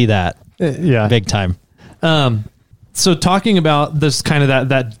foresee that. Yeah, big time. So talking about this kind of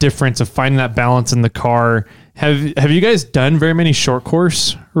that difference of finding that balance in the car, have you guys done very many short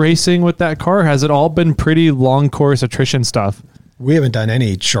course racing with that car? Has it all been pretty long course attrition stuff? We haven't done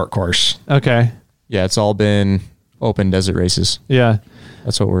any short course. Okay. Yeah, it's all been open desert races. Yeah.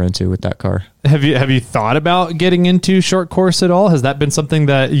 That's what we're into with that car. Have you thought about getting into short course at all? Has that been something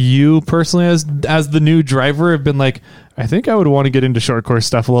that you personally as the new driver have been like, I think I would want to get into short course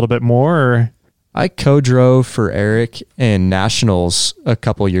stuff a little bit more? Or? I co-drove for Eric in Nationals a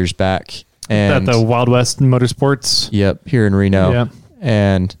couple years back. And at the Wild West Motorsports? Yep, here in Reno. Yep.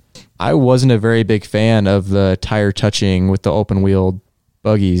 And I wasn't a very big fan of the tire touching with the open wheeled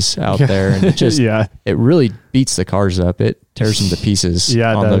buggies out there. And it just, it really beats the cars up. It tears them to pieces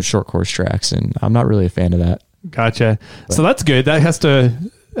on those short course tracks. And I'm not really a fan of that. Gotcha. But, so that's good. That has to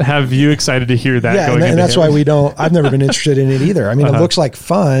have you excited to hear that? Yeah, and that's why I've never been interested in it either. I mean, it looks like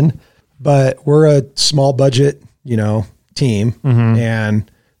fun, but we're a small budget, team. And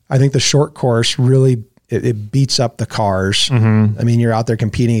I think the short course really, it beats up the cars. I mean, you're out there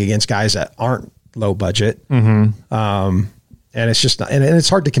competing against guys that aren't low budget. And it's just, and it's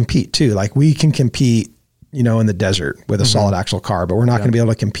hard to compete too. Like we can compete, in the desert with a solid axle car, but we're not going to be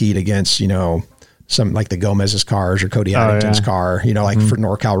able to compete against, some like the Gomez's cars or Cody Addington's car, like for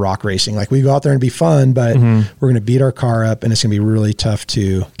NorCal Rock Racing. Like we go out there and be fun, but we're going to beat our car up and it's going to be really tough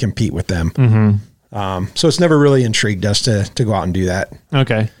to compete with them. So it's never really intrigued us to go out and do that.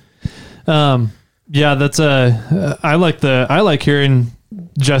 Okay. Yeah, that's I like hearing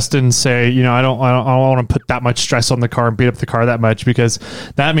Justin say, I don't want to put that much stress on the car and beat up the car that much, because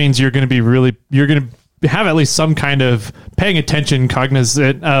that means you're going to have at least some kind of paying attention,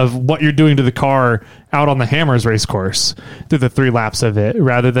 cognizant of what you're doing to the car out on the Hammers race course through the 3 laps of it,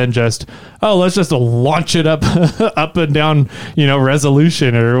 rather than just, let's just launch it up and down,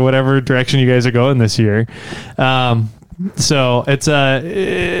 resolution or whatever direction you guys are going this year. So it's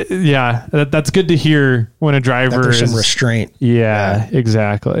that's good to hear when a driver there's some restraint. Yeah,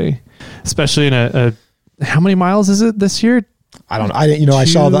 exactly. Especially in how many miles is it this year? I don't know. I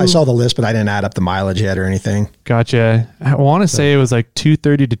saw the list, but I didn't add up the mileage yet or anything. Gotcha. I want to say it was like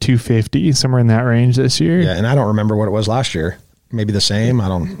 230 to 250, somewhere in that range this year. Yeah, and I don't remember what it was last year. Maybe the same. I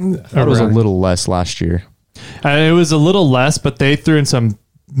don't. It was a little less last year. It was a little less, but they threw in some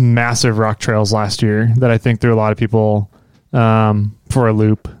massive rock trails last year that I think threw a lot of people for a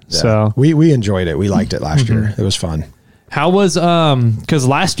loop. Yeah. So we enjoyed it. We liked it last year. It was fun. How was because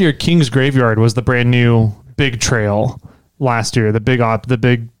last year King's Graveyard was the brand new big trail last year, the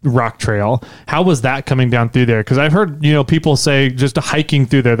big rock trail. How was that coming down through there? Because I've heard people say just hiking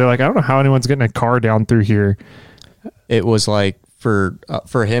through there, they're like, I don't know how anyone's getting a car down through here. It was like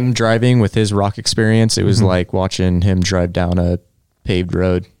for him driving with his rock experience, it was like watching him drive down a paved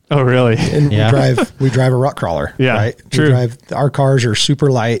road. Oh, really? And we drive a rock crawler. Yeah, right. True. Our cars are super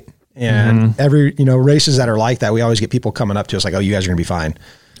light, and every races that are like that, we always get people coming up to us like, "Oh, you guys are gonna be fine."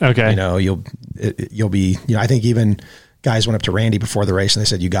 Okay. You'll be. I think even guys went up to Randy before the race and they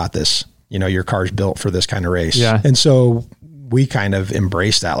said, "You got this. Your car's built for this kind of race." Yeah. And so we kind of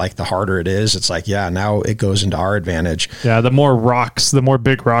embrace that. Like the harder it is, it's like, now it goes into our advantage. Yeah. The more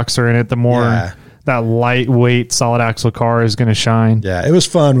big rocks are in it, the more that lightweight solid axle car is going to shine. Yeah. It was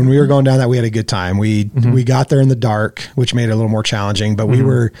fun when we were going down that. We had a good time. We got there in the dark, which made it a little more challenging, but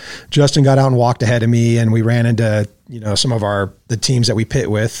Justin got out and walked ahead of me, and we ran into, some of the teams that we pit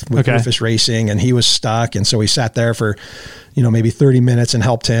with Rufus Racing, and he was stuck. And so we sat there for, maybe 30 minutes and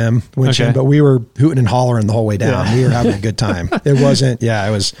helped him winch in, but we were hooting and hollering the whole way down. Yeah. We were having a good time. It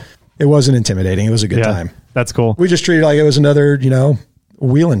wasn't intimidating. It was a good time. That's cool. We just treated it like it was another,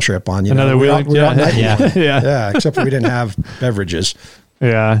 wheeling trip on, another wheeling. Yeah. Except for we didn't have beverages.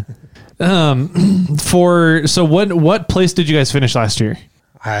 Yeah. So what place did you guys finish last year?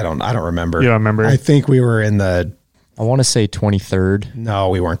 I don't remember. You don't remember? I think we were in the, I want to say 23rd. No,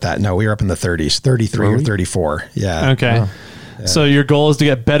 we weren't that. No, we were up in the 30s, 33 or 34. Yeah. Okay. Oh. Yeah. So your goal is to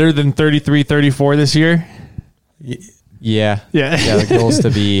get better than 33, 34 this year? Yeah. The goal is to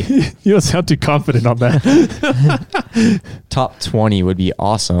be... You don't sound too confident on that. Top 20 would be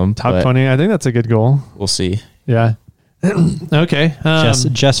awesome. Top 20, I think that's a good goal. We'll see. Yeah. Okay.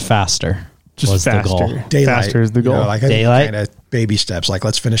 Just faster. Just faster. The goal. Daylight. Faster is the goal. Daylight. Kind of baby steps. Like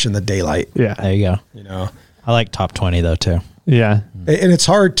let's finish in the daylight. Yeah. There you go. I like top 20 though too. Yeah. And it's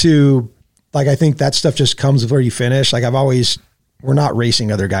hard to, I think that stuff just comes where you finish. Like we're not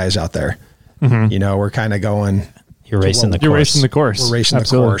racing other guys out there. We're kind of going... You're racing the course. You're racing the course. We're racing the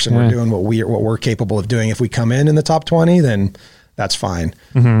course, and we're doing what we're capable of doing. If we come in the top 20, then that's fine.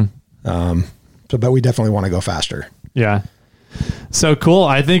 But we definitely want to go faster. Yeah. So cool.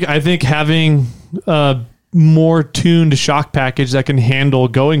 I think having a more tuned shock package that can handle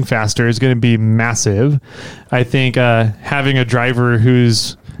going faster is going to be massive. I think having a driver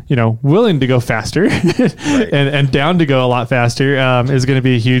who's willing to go faster and down to go a lot faster is going to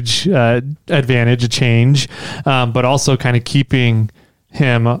be a huge advantage, a change, but also kind of keeping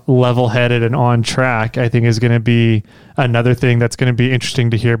him level-headed and on track, I think is going to be another thing that's going to be interesting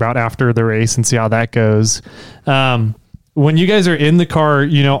to hear about after the race and see how that goes. When you guys are in the car,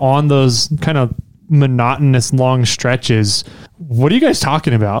 on those kind of monotonous long stretches, what are you guys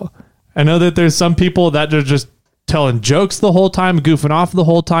talking about? I know that there's some people that are just telling jokes the whole time, goofing off the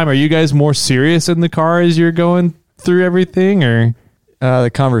whole time. Are you guys more serious in the car as you're going through everything, or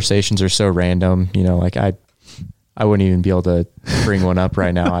the conversations are so random? I wouldn't even be able to bring one up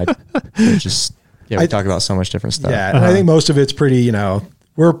right now. We talk about so much different stuff. Yeah, and I think most of it's pretty,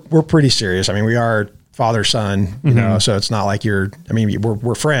 we're pretty serious. I mean, we are father son, you know, so it's not like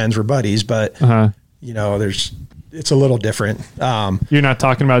we're friends, we're buddies, but you know, it's a little different. You're not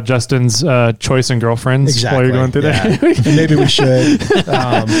talking about Justin's choice and girlfriends exactly. while you're going through that. Maybe we should,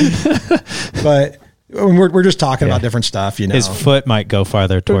 but we're just talking about different stuff. You know, his foot might go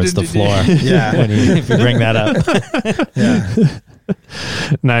farther towards the floor. Yeah, if you bring that up. yeah.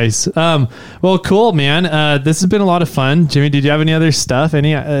 Nice. Well, cool, man. This has been a lot of fun. Jimmy, did you have any other stuff?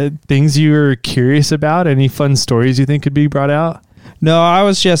 Any things you were curious about? Any fun stories you think could be brought out? No, I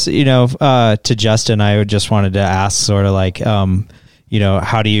was just, to Justin, I just wanted to ask sort of like,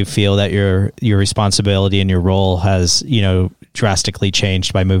 how do you feel that your responsibility and your role has, drastically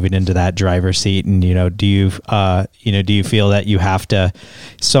changed by moving into that driver's seat? And, do you feel that you have to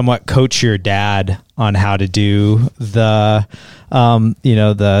somewhat coach your dad on how to do the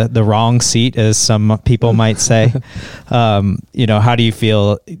wrong seat, as some people might say? How do you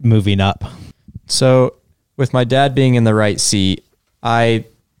feel moving up? So with my dad being in the right seat, I'm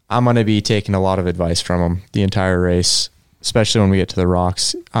going to be taking a lot of advice from him the entire race, especially when we get to the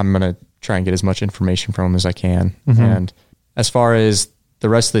rocks. I'm going to try and get as much information from him as I can. And as far as the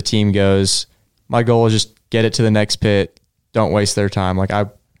rest of the team goes, my goal is just get it to the next pit. Don't waste their time. Like I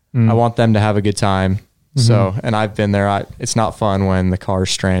want them to have a good time. So, and I've been there. It's not fun when the car's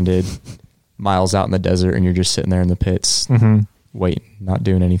stranded miles out in the desert and you're just sitting there in the pits waiting, not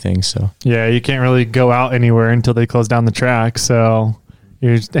doing anything. So yeah, you can't really go out anywhere until they close down the track. So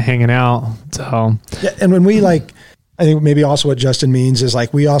you're just hanging out. So yeah, and when we I think maybe also what Justin means is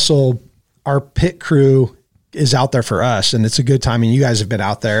our pit crew is out there for us, and it's a good time. And you guys have been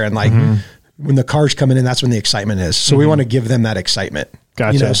out there, and when the car's coming in, that's when the excitement is. So we want to give them that excitement.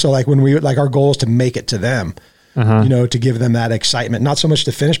 Gotcha. So when we our goal is to make it to them. To give them that excitement, not so much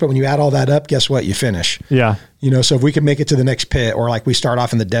to finish, but when you add all that up, guess what? You finish. Yeah. So if we can make it to the next pit, or we start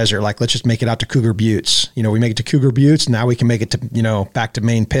off in the desert, let's just make it out to Cougar Buttes. We make it to Cougar Buttes. Now we can make it to, back to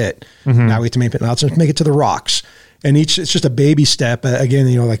main pit. Now we get to main pit. Now let's just make it to the rocks. And it's just a baby step. Again,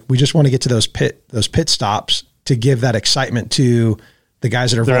 we just want to get to those pit stops to give that excitement to the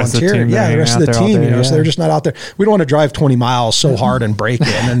guys that are volunteering. The rest of the team, so they're just not out there. We don't want to drive 20 miles so hard and break it,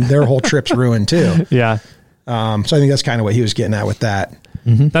 and then their whole trip's ruined too. Yeah. So I think that's kind of what he was getting at with that.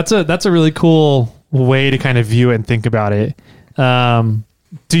 That's a really cool way to kind of view it and think about it. Justin,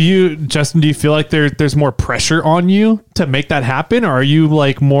 do you feel like there's more pressure on you to make that happen, or are you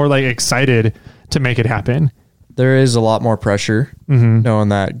more excited to make it happen? There is a lot more pressure knowing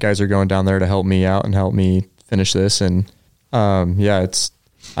that guys are going down there to help me out and help me finish this. And I'm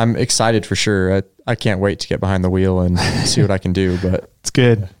excited for sure. I can't wait to get behind the wheel and see what I can do, but it's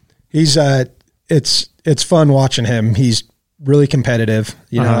good. He's it's fun watching him. He's really competitive.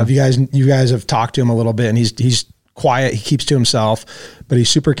 If you guys have talked to him a little bit, and he's quiet. He keeps to himself, but he's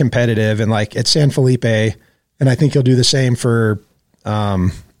super competitive. And at San Felipe, and I think he'll do the same for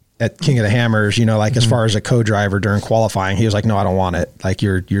at King of the Hammers. As far as a co-driver during qualifying, he was like, "No, I don't want it.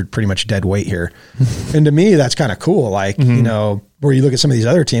 You're pretty much dead weight here." And to me, that's kind of cool. Where you look at some of these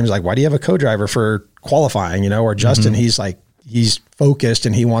other teams, why do you have a co-driver for qualifying? Or Justin, he's focused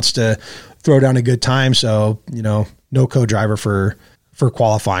and he wants to throw down a good time. So, no co-driver for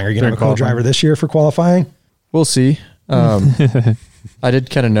qualifying. Are you going to have a co-driver this year for qualifying? We'll see. I did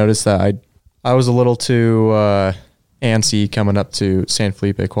kind of notice that I was a little too antsy coming up to San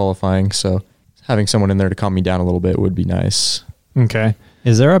Felipe qualifying. So having someone in there to calm me down a little bit would be nice. Okay.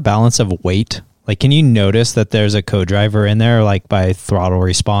 Is there a balance of weight? Can you notice that there's a co-driver in there, by throttle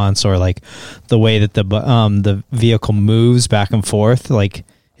response or the way that the vehicle moves back and forth?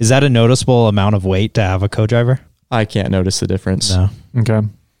 Is that a noticeable amount of weight to have a co-driver? I can't notice the difference. No. Okay.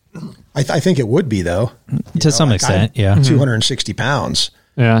 I think it would be though. To some extent, yeah. 260 pounds.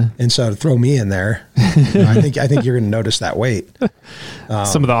 Yeah. And so to throw me in there, I think you're going to notice that weight.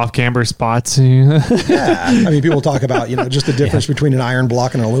 Some of the off-camber spots. Yeah. People talk about, just the difference between an iron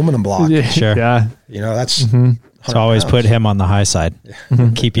block and an aluminum block. Yeah. Sure. Yeah. That's so always put him on the high side.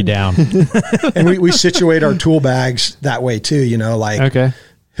 Keep you down. And we situate our tool bags that way too, okay.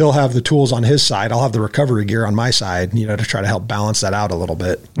 He'll have the tools on his side. I'll have the recovery gear on my side, to try to help balance that out a little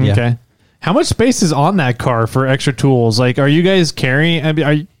bit. Yeah. Okay. How much space is on that car for extra tools? Are you guys carrying,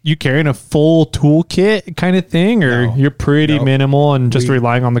 are you carrying a full toolkit kind of thing, or No. you're pretty minimal and just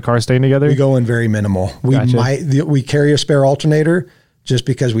relying on the car staying together? We go in very minimal. We carry a spare alternator just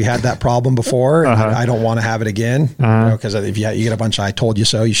because we had that problem before, and I don't want to have it again. Because if you get a bunch of "I told you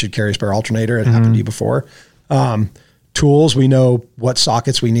so," you should carry a spare alternator. It happened to you before. Tools, we know what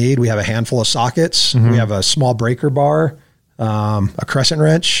sockets we need. We have a handful of sockets. We have a small breaker bar, a crescent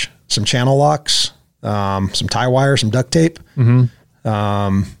wrench, some channel locks, some tie wire, some duct tape.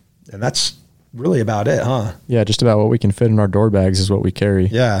 And that's really about it, huh? Yeah, just about what we can fit in our door bags is what we carry.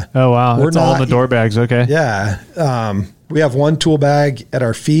 Yeah. Oh, wow. We're That's all in the door bags. Okay. Yeah. We have one tool bag at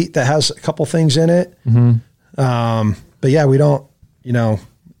our feet that has a couple things in it. But yeah, we don't,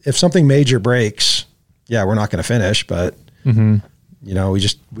 if something major breaks, yeah, we're not going to finish, but we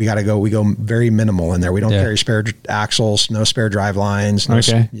go very minimal in there. We don't carry spare axles, no spare drive lines.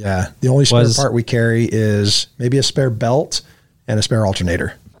 Okay. The only spare part we carry is maybe a spare belt and a spare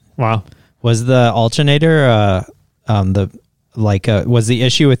alternator. Wow. Was the alternator, was the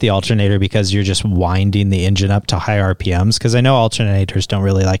issue with the alternator because you're just winding the engine up to high RPMs? Because I know alternators don't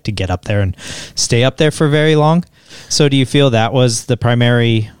really like to get up there and stay up there for very long. So do you feel that was the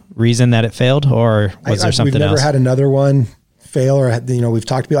primary reason that it failed, or was there something else? We've never had another one fail, or we've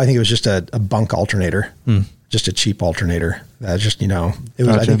talked about. I think it was just a bunk alternator, just a cheap alternator. That just it was.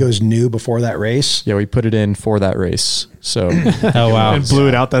 Gotcha. I think it was new before that race. Yeah, we put it in for that race. So oh wow, and blew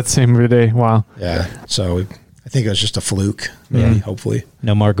it out that same day. Wow. Yeah. So I think it was just a fluke. Maybe, hopefully.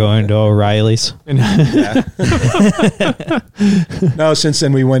 No more going to O'Reilly's. No, since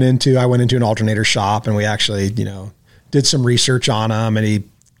then I went into an alternator shop, and we actually did some research on them, and he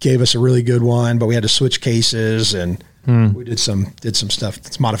gave us a really good one, but we had to switch cases, and we did some stuff,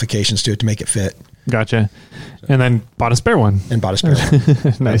 some modifications to it to make it fit. Gotcha. And then bought a spare one.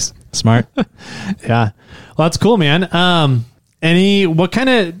 Nice. Smart. Yeah. Well, that's cool, man. What kind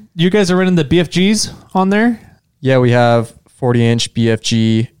of, you guys are running the BFGs on there? Yeah, we have 40-inch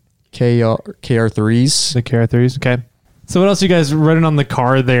BFG KR3s. The KR3s. Okay. So what else are you guys running on the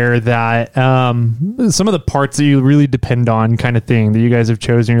car there that some of the parts that you really depend on kind of thing that you guys have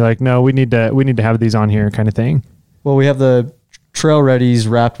chosen? You're like, no, we need to have these on here kind of thing. Well, we have the Trail Readies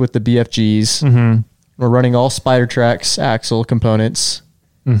wrapped with the BFGs. Mm-hmm. We're running all Spider Tracks axle components.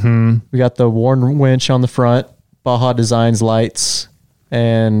 Mm-hmm. We got the Warn winch on the front, Baja Designs lights,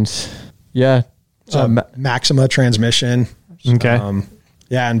 and Maxima transmission. Okay.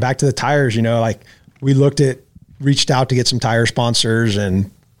 And back to the tires, we reached out to get some tire sponsors and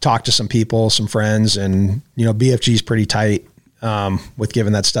talked to some people, some friends, and, BFG is pretty tight with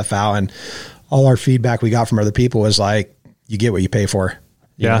giving that stuff out. And all our feedback we got from other people was like, you get what you pay for.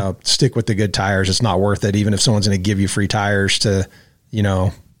 You know, stick with the good tires. It's not worth it. Even if someone's going to give you free tires to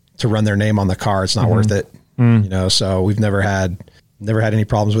run their name on the car, it's not worth it. So we've never had any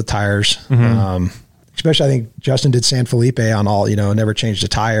problems with tires. Especially, I think Justin did San Felipe on all, never changed a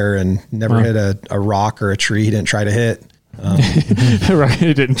tire and never hit a rock or a tree he didn't try to hit. Right.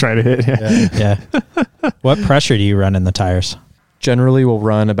 He didn't try to hit. Yeah. What pressure do you run in the tires? Generally, we'll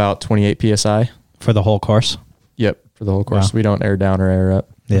run about 28 PSI. For the whole course? Yep, for the whole course. Wow. We don't air down or air up.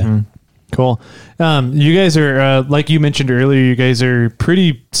 Yeah. Mm-hmm. Cool. You guys are, like you mentioned earlier, you guys are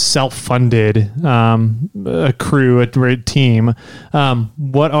pretty self-funded, a crew, a team.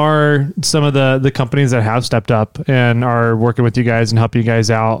 What are some of the companies that have stepped up and are working with you guys and help you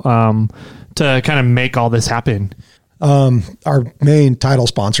guys out to kind of make all this happen? Our main title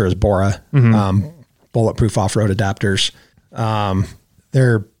sponsor is Bora, Bulletproof Off-Road Adapters.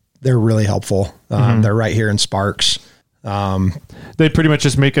 They're really helpful. They're right here in Sparks. They pretty much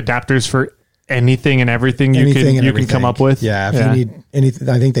just make adapters for anything and everything you can come up with. Yeah. If you need anything,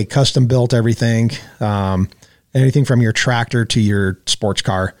 I think they custom built everything. Anything from your tractor to your sports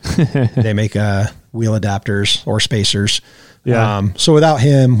car, they make wheel adapters or spacers. Yeah. So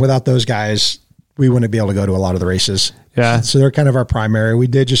without those guys, we wouldn't be able to go to a lot of the races. Yeah. So they're kind of our primary. We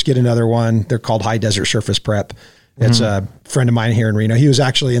did just get another one. They're called High Desert Surface Prep. It's a friend of mine here in Reno. He was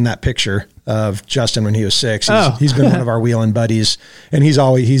actually in that picture of Justin when he was 6. He's been one of our wheeling buddies, and he's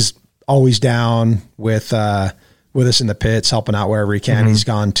always down with us in the pits, helping out wherever he can. He's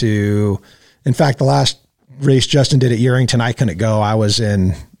gone to, in fact, the last race Justin did at Yerington, I couldn't go. I was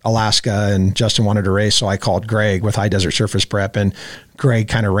in Alaska and Justin wanted to race. So I called Greg with High Desert Surface Prep, and Greg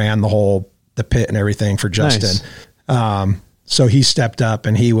kind of ran the pit and everything for Justin. Nice. So he stepped up,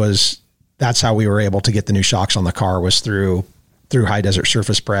 and that's how we were able to get the new shocks on the car, was through High Desert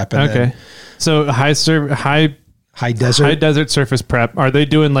Surface Prep. And okay. So High Desert Surface Prep. Are they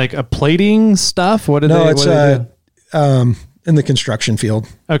doing like a plating stuff? What do they do? In the construction field.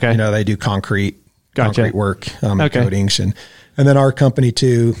 Okay. They do concrete work, okay. coatings, and then our company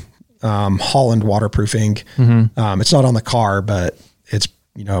too, Holland Waterproofing. It's not on the car, but it's,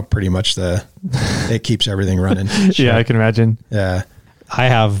 pretty much it keeps everything running. Yeah, I can imagine. Yeah. I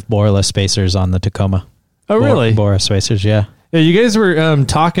have Borla spacers on the Tacoma. Oh, really? Bora spacers, yeah. Yeah, you guys were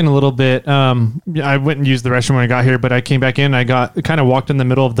talking a little bit. I went and used the restroom when I got here, but I came back in. I kind of walked in the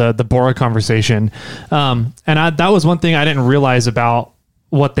middle of the Bora conversation. And that was one thing I didn't realize about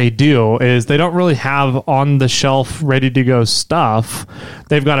what they do is they don't really have on the shelf ready to go stuff.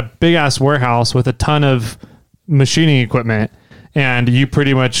 They've got a big ass warehouse with a ton of machining equipment, and you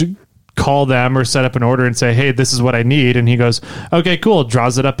pretty much call them or set up an order and say, hey, this is what I need. And he goes, okay, cool.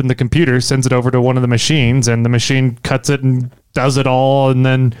 Draws it up in the computer, sends it over to one of the machines, and the machine cuts it and does it all and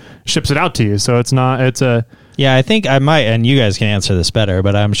then ships it out to you. So yeah, I think I might, and you guys can answer this better,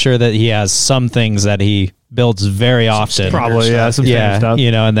 but I'm sure that he has some things that he builds very often. Probably, yeah, some standard stuff.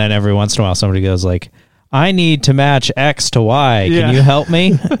 You know, and then every once in a while somebody goes like, I need to match X to Y. Yeah. Can you help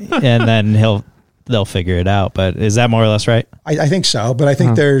me? And then they'll figure it out. But is that more or less right? I think so. But I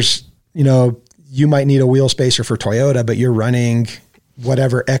think there's, you might need a wheel spacer for Toyota, but you're running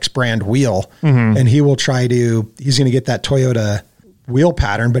whatever X brand wheel, and he's going to get that Toyota wheel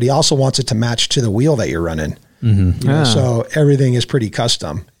pattern, but he also wants it to match to the wheel that you're running. So everything is pretty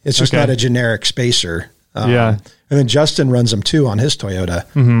custom. It's just not a generic spacer. And then Justin runs them too on his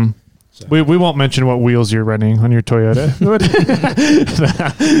Toyota. So. We won't mention what wheels you're running on your Toyota.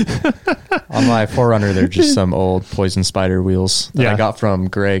 On my 4Runner, they're just some old Poison Spider wheels that I got from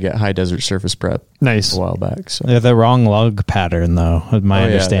Greg at High Desert Surface Prep. Nice. A while back. So. They're the wrong lug pattern, though, with my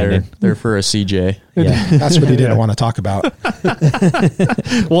understanding. They're for a CJ. Yeah. That's what he didn't want to talk about.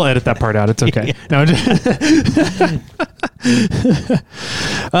 We'll edit that part out. It's okay. No.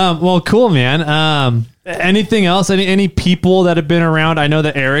 Well, cool, man. Anything else? Any people that have been around? I know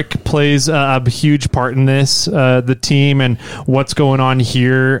that Eric plays a huge part in this, the team and what's going on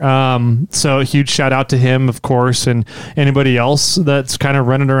here. So a huge shout out to him, of course, and anybody else that's kind of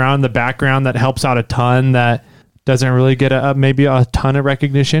running around in the background that helps out a ton, that doesn't really get maybe a ton of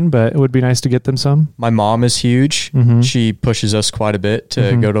recognition, but it would be nice to get them some. My mom is huge. She pushes us quite a bit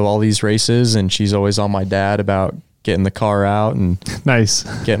to go to all these races, and she's always on my dad about getting the car out and nice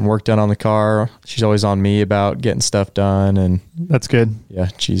getting work done on the car. She's always on me about getting stuff done, and that's good. Yeah,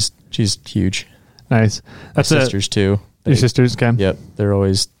 she's huge. Nice. That's my sisters too. Your sisters, okay. Yep, they're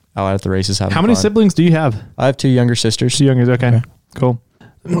always out at the races having How many fun. siblings do you have? I have 2 younger sisters. 2 youngers, okay. Cool.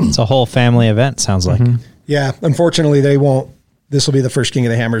 It's a whole family event, sounds like. Yeah, unfortunately, they won't. This will be the first King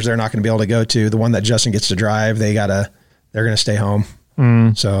of the Hammers they're not going to be able to go to. The one that Justin gets to drive, they're going to stay home.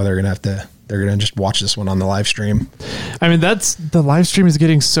 So they're going to just watch this one on the live stream. I mean, the live stream is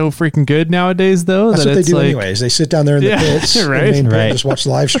getting so freaking good nowadays, though. That's what they do anyways. They sit down there in the pits, right? And just watch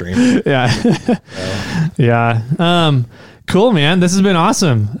the live stream. Yeah. Cool, man. This has been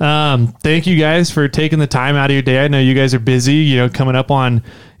awesome. Thank you guys for taking the time out of your day. I know you guys are busy, coming up on,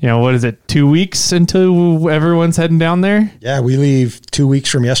 what is it, 2 weeks until everyone's heading down there? Yeah, we leave 2 weeks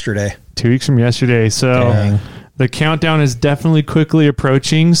from yesterday. 2 weeks from yesterday. So the countdown is definitely quickly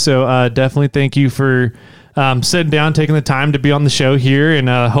approaching. So definitely thank you for sitting down, taking the time to be on the show here, and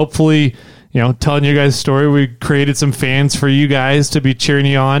hopefully, telling you guys a story. We created some fans for you guys to be cheering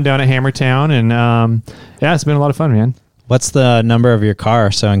you on down at Hammertown. And it's been a lot of fun, man. What's the number of your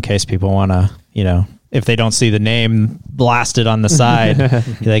car? So in case people want to, if they don't see the name blasted on the side,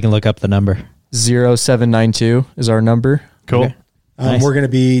 they can look up the number. 0792 is our number. Cool. Okay. Nice.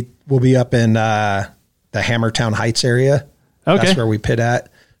 We'll be up in the Hammertown Heights area. Okay. That's where we pit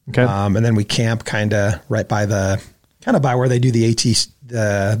at. Okay. And then we camp kind of right by where they do the AT,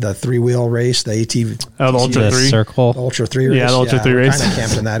 the 3-wheel race, the AT. Oh, the Ultra 3 circle. The Ultra 3 race. Yeah, the Ultra 3 race. Kind of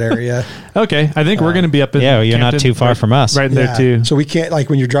camped in that area. Okay. I think we're going to be up in. Yeah, you're not too far from us. Right there too. So we can't, like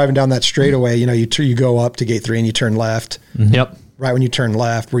when you're driving down that straightaway, you go up to gate 3 and you turn left. Yep. Right when you turn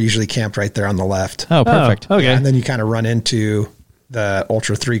left, we're usually camped right there on the left. Oh, perfect. Okay. And then you kind of run into the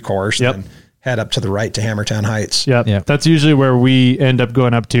Ultra 3 course. Yep. And head up to the right to Hammertown Heights. Yep. That's usually where we end up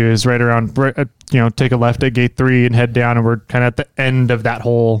going up to, is right around, take a left at gate 3 and head down, and we're kind of at the end of that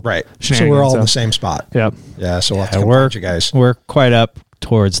whole right. So we're all in the same spot. Yep. Yeah. So we'll have to come find you guys. We're quite up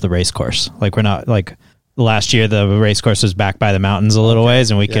towards the race course. Like we're not like last year, the race course was back by the mountains a little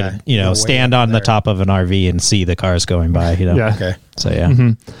ways, and we could, stand on the top of an RV and see the cars going by, Yeah. Okay. So,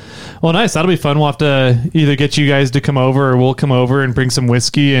 yeah. Well, nice. That'll be fun. We'll have to either get you guys to come over, or we'll come over and bring some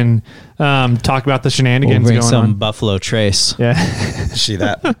whiskey and talk about the shenanigans We'll bring going some on. Buffalo Trace. Yeah. See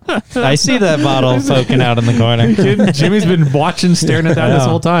that? I see that bottle poking out in the corner. Jimmy's been watching, staring at that this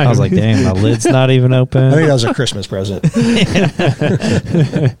whole time. I was like, dang, the lid's not even open. I think that was a Christmas present.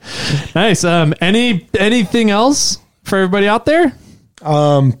 Nice. Anything else for everybody out there?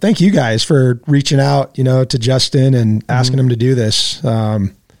 Thank you guys for reaching out, to Justin and asking him to do this.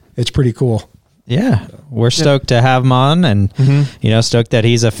 It's pretty cool. Yeah, we're stoked to have him on, and stoked that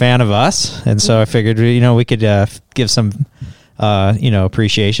he's a fan of us. And so I figured, we could give some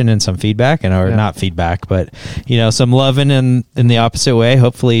appreciation and some feedback or not feedback, but, some loving in the opposite way.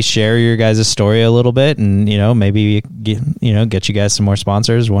 Hopefully share your guys' story a little bit and, maybe, get you guys some more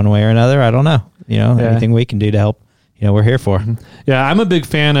sponsors one way or another. I don't know, anything we can do to help, we're here for. Yeah. I'm a big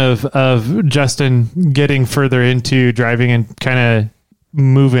fan of Justin getting further into driving and kind of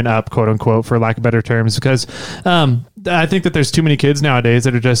moving up, quote unquote, for lack of better terms, because, I think that there's too many kids nowadays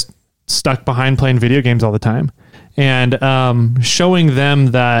that are just stuck behind playing video games all the time. And showing them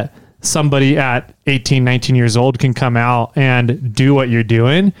that somebody at 18, 19 years old can come out and do what you're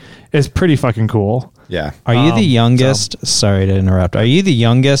doing is pretty fucking cool. Yeah. Are you the youngest? Sorry to interrupt. Are you the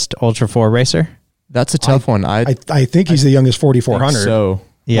youngest Ultra 4 racer? That's a tough one. I think he's the youngest 4400. So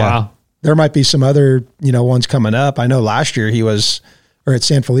Yeah. Wow. There might be some other, ones coming up. I know last year or at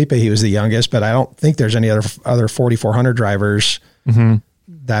San Felipe, he was the youngest, but I don't think there's any other 4400 drivers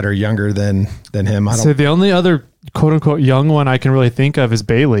that are younger than him. So the only other quote unquote young one I can really think of is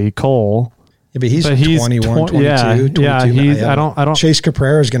Bailey Cole. Yeah, but he's 21, 22, yeah, 22. Yeah, he's, I don't. Chase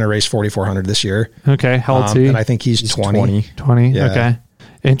Caprera is going to race 4400 this year. Okay, how old's he? And I think he's 20. 20. Yeah. Okay,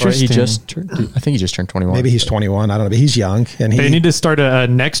 interesting. I think he just turned 21. Maybe he's 21. I don't know, but he's young, and they need to start a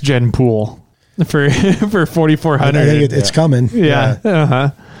next gen pool for 4400. I think it's coming. Yeah.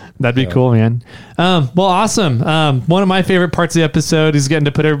 Uh-huh. That'd be cool, man. Well, awesome. One of my favorite parts of the episode is getting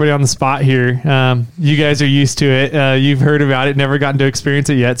to put everybody on the spot here. You guys are used to it. You've heard about it, never gotten to experience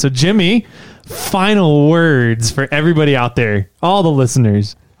it yet. So, Jimmy, final words for everybody out there, all the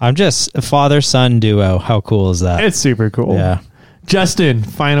listeners. I'm just a father-son duo. How cool is that? It's super cool. Yeah. Justin,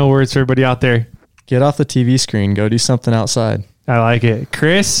 final words for everybody out there. Get off the TV screen. Go do something outside. I like it.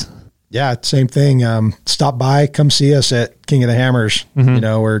 Chris? Yeah, same thing. Stop by, come see us at King of the Hammers.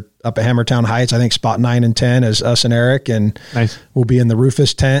 We're up at Hammertown Heights. I think spot 9 and 10 is us and Eric, and Nice. We'll be in the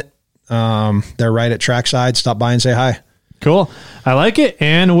Rufus tent. They're right at trackside. Stop by and say hi. Cool. I like it.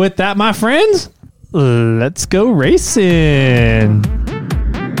 And with that, my friends, let's go racing.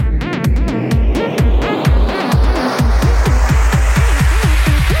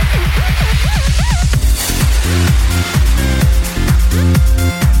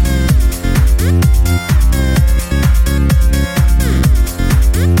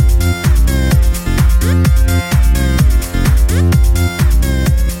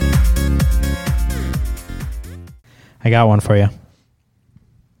 I got one for you.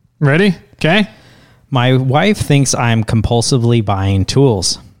 Ready? Okay. My wife thinks I'm compulsively buying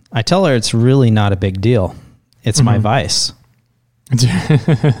tools. I tell her it's really not a big deal. It's my vice.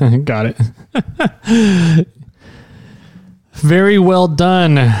 Got it. Very well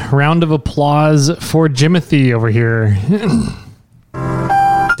done. Round of applause for Jimothy over here.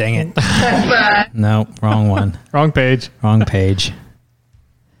 Dang it. No, wrong one. Wrong page. Wrong page.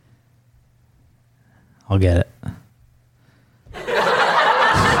 I'll get it.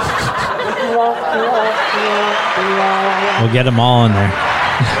 We'll get them all in there.